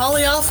talking your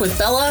poly off with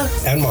Bella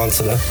and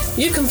Monsita.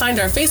 You can find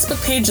our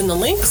Facebook page in the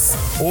links,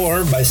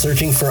 or by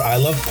searching for I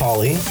Love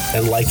Poly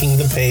and liking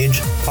the page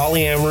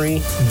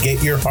Polyamory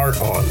Get Your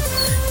Heart On.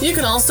 You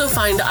can also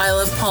find I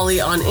Love Poly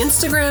on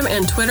Instagram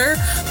and Twitter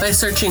by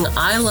searching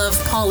I Love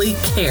Poly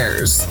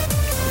Cares.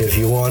 If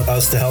you want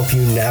us to help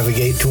you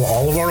navigate to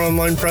all of our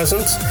online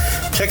presence,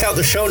 check out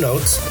the show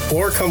notes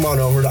or come on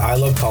over to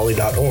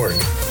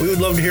ilovepoly.org. We would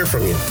love to hear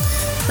from you.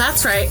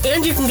 That's right.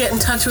 And you can get in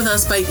touch with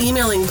us by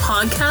emailing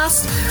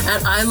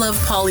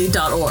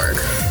podcast@ilovepoly.org.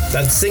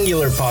 That's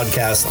singular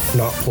podcast,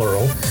 not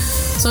plural.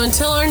 So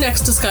until our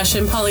next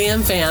discussion,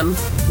 Polyam fam,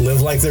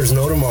 live like there's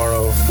no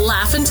tomorrow.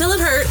 Laugh until it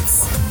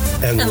hurts.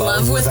 And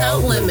love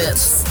without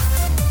limits.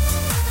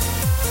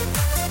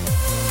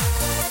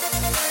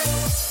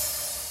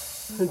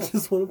 I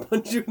just want to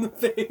punch you in the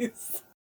face.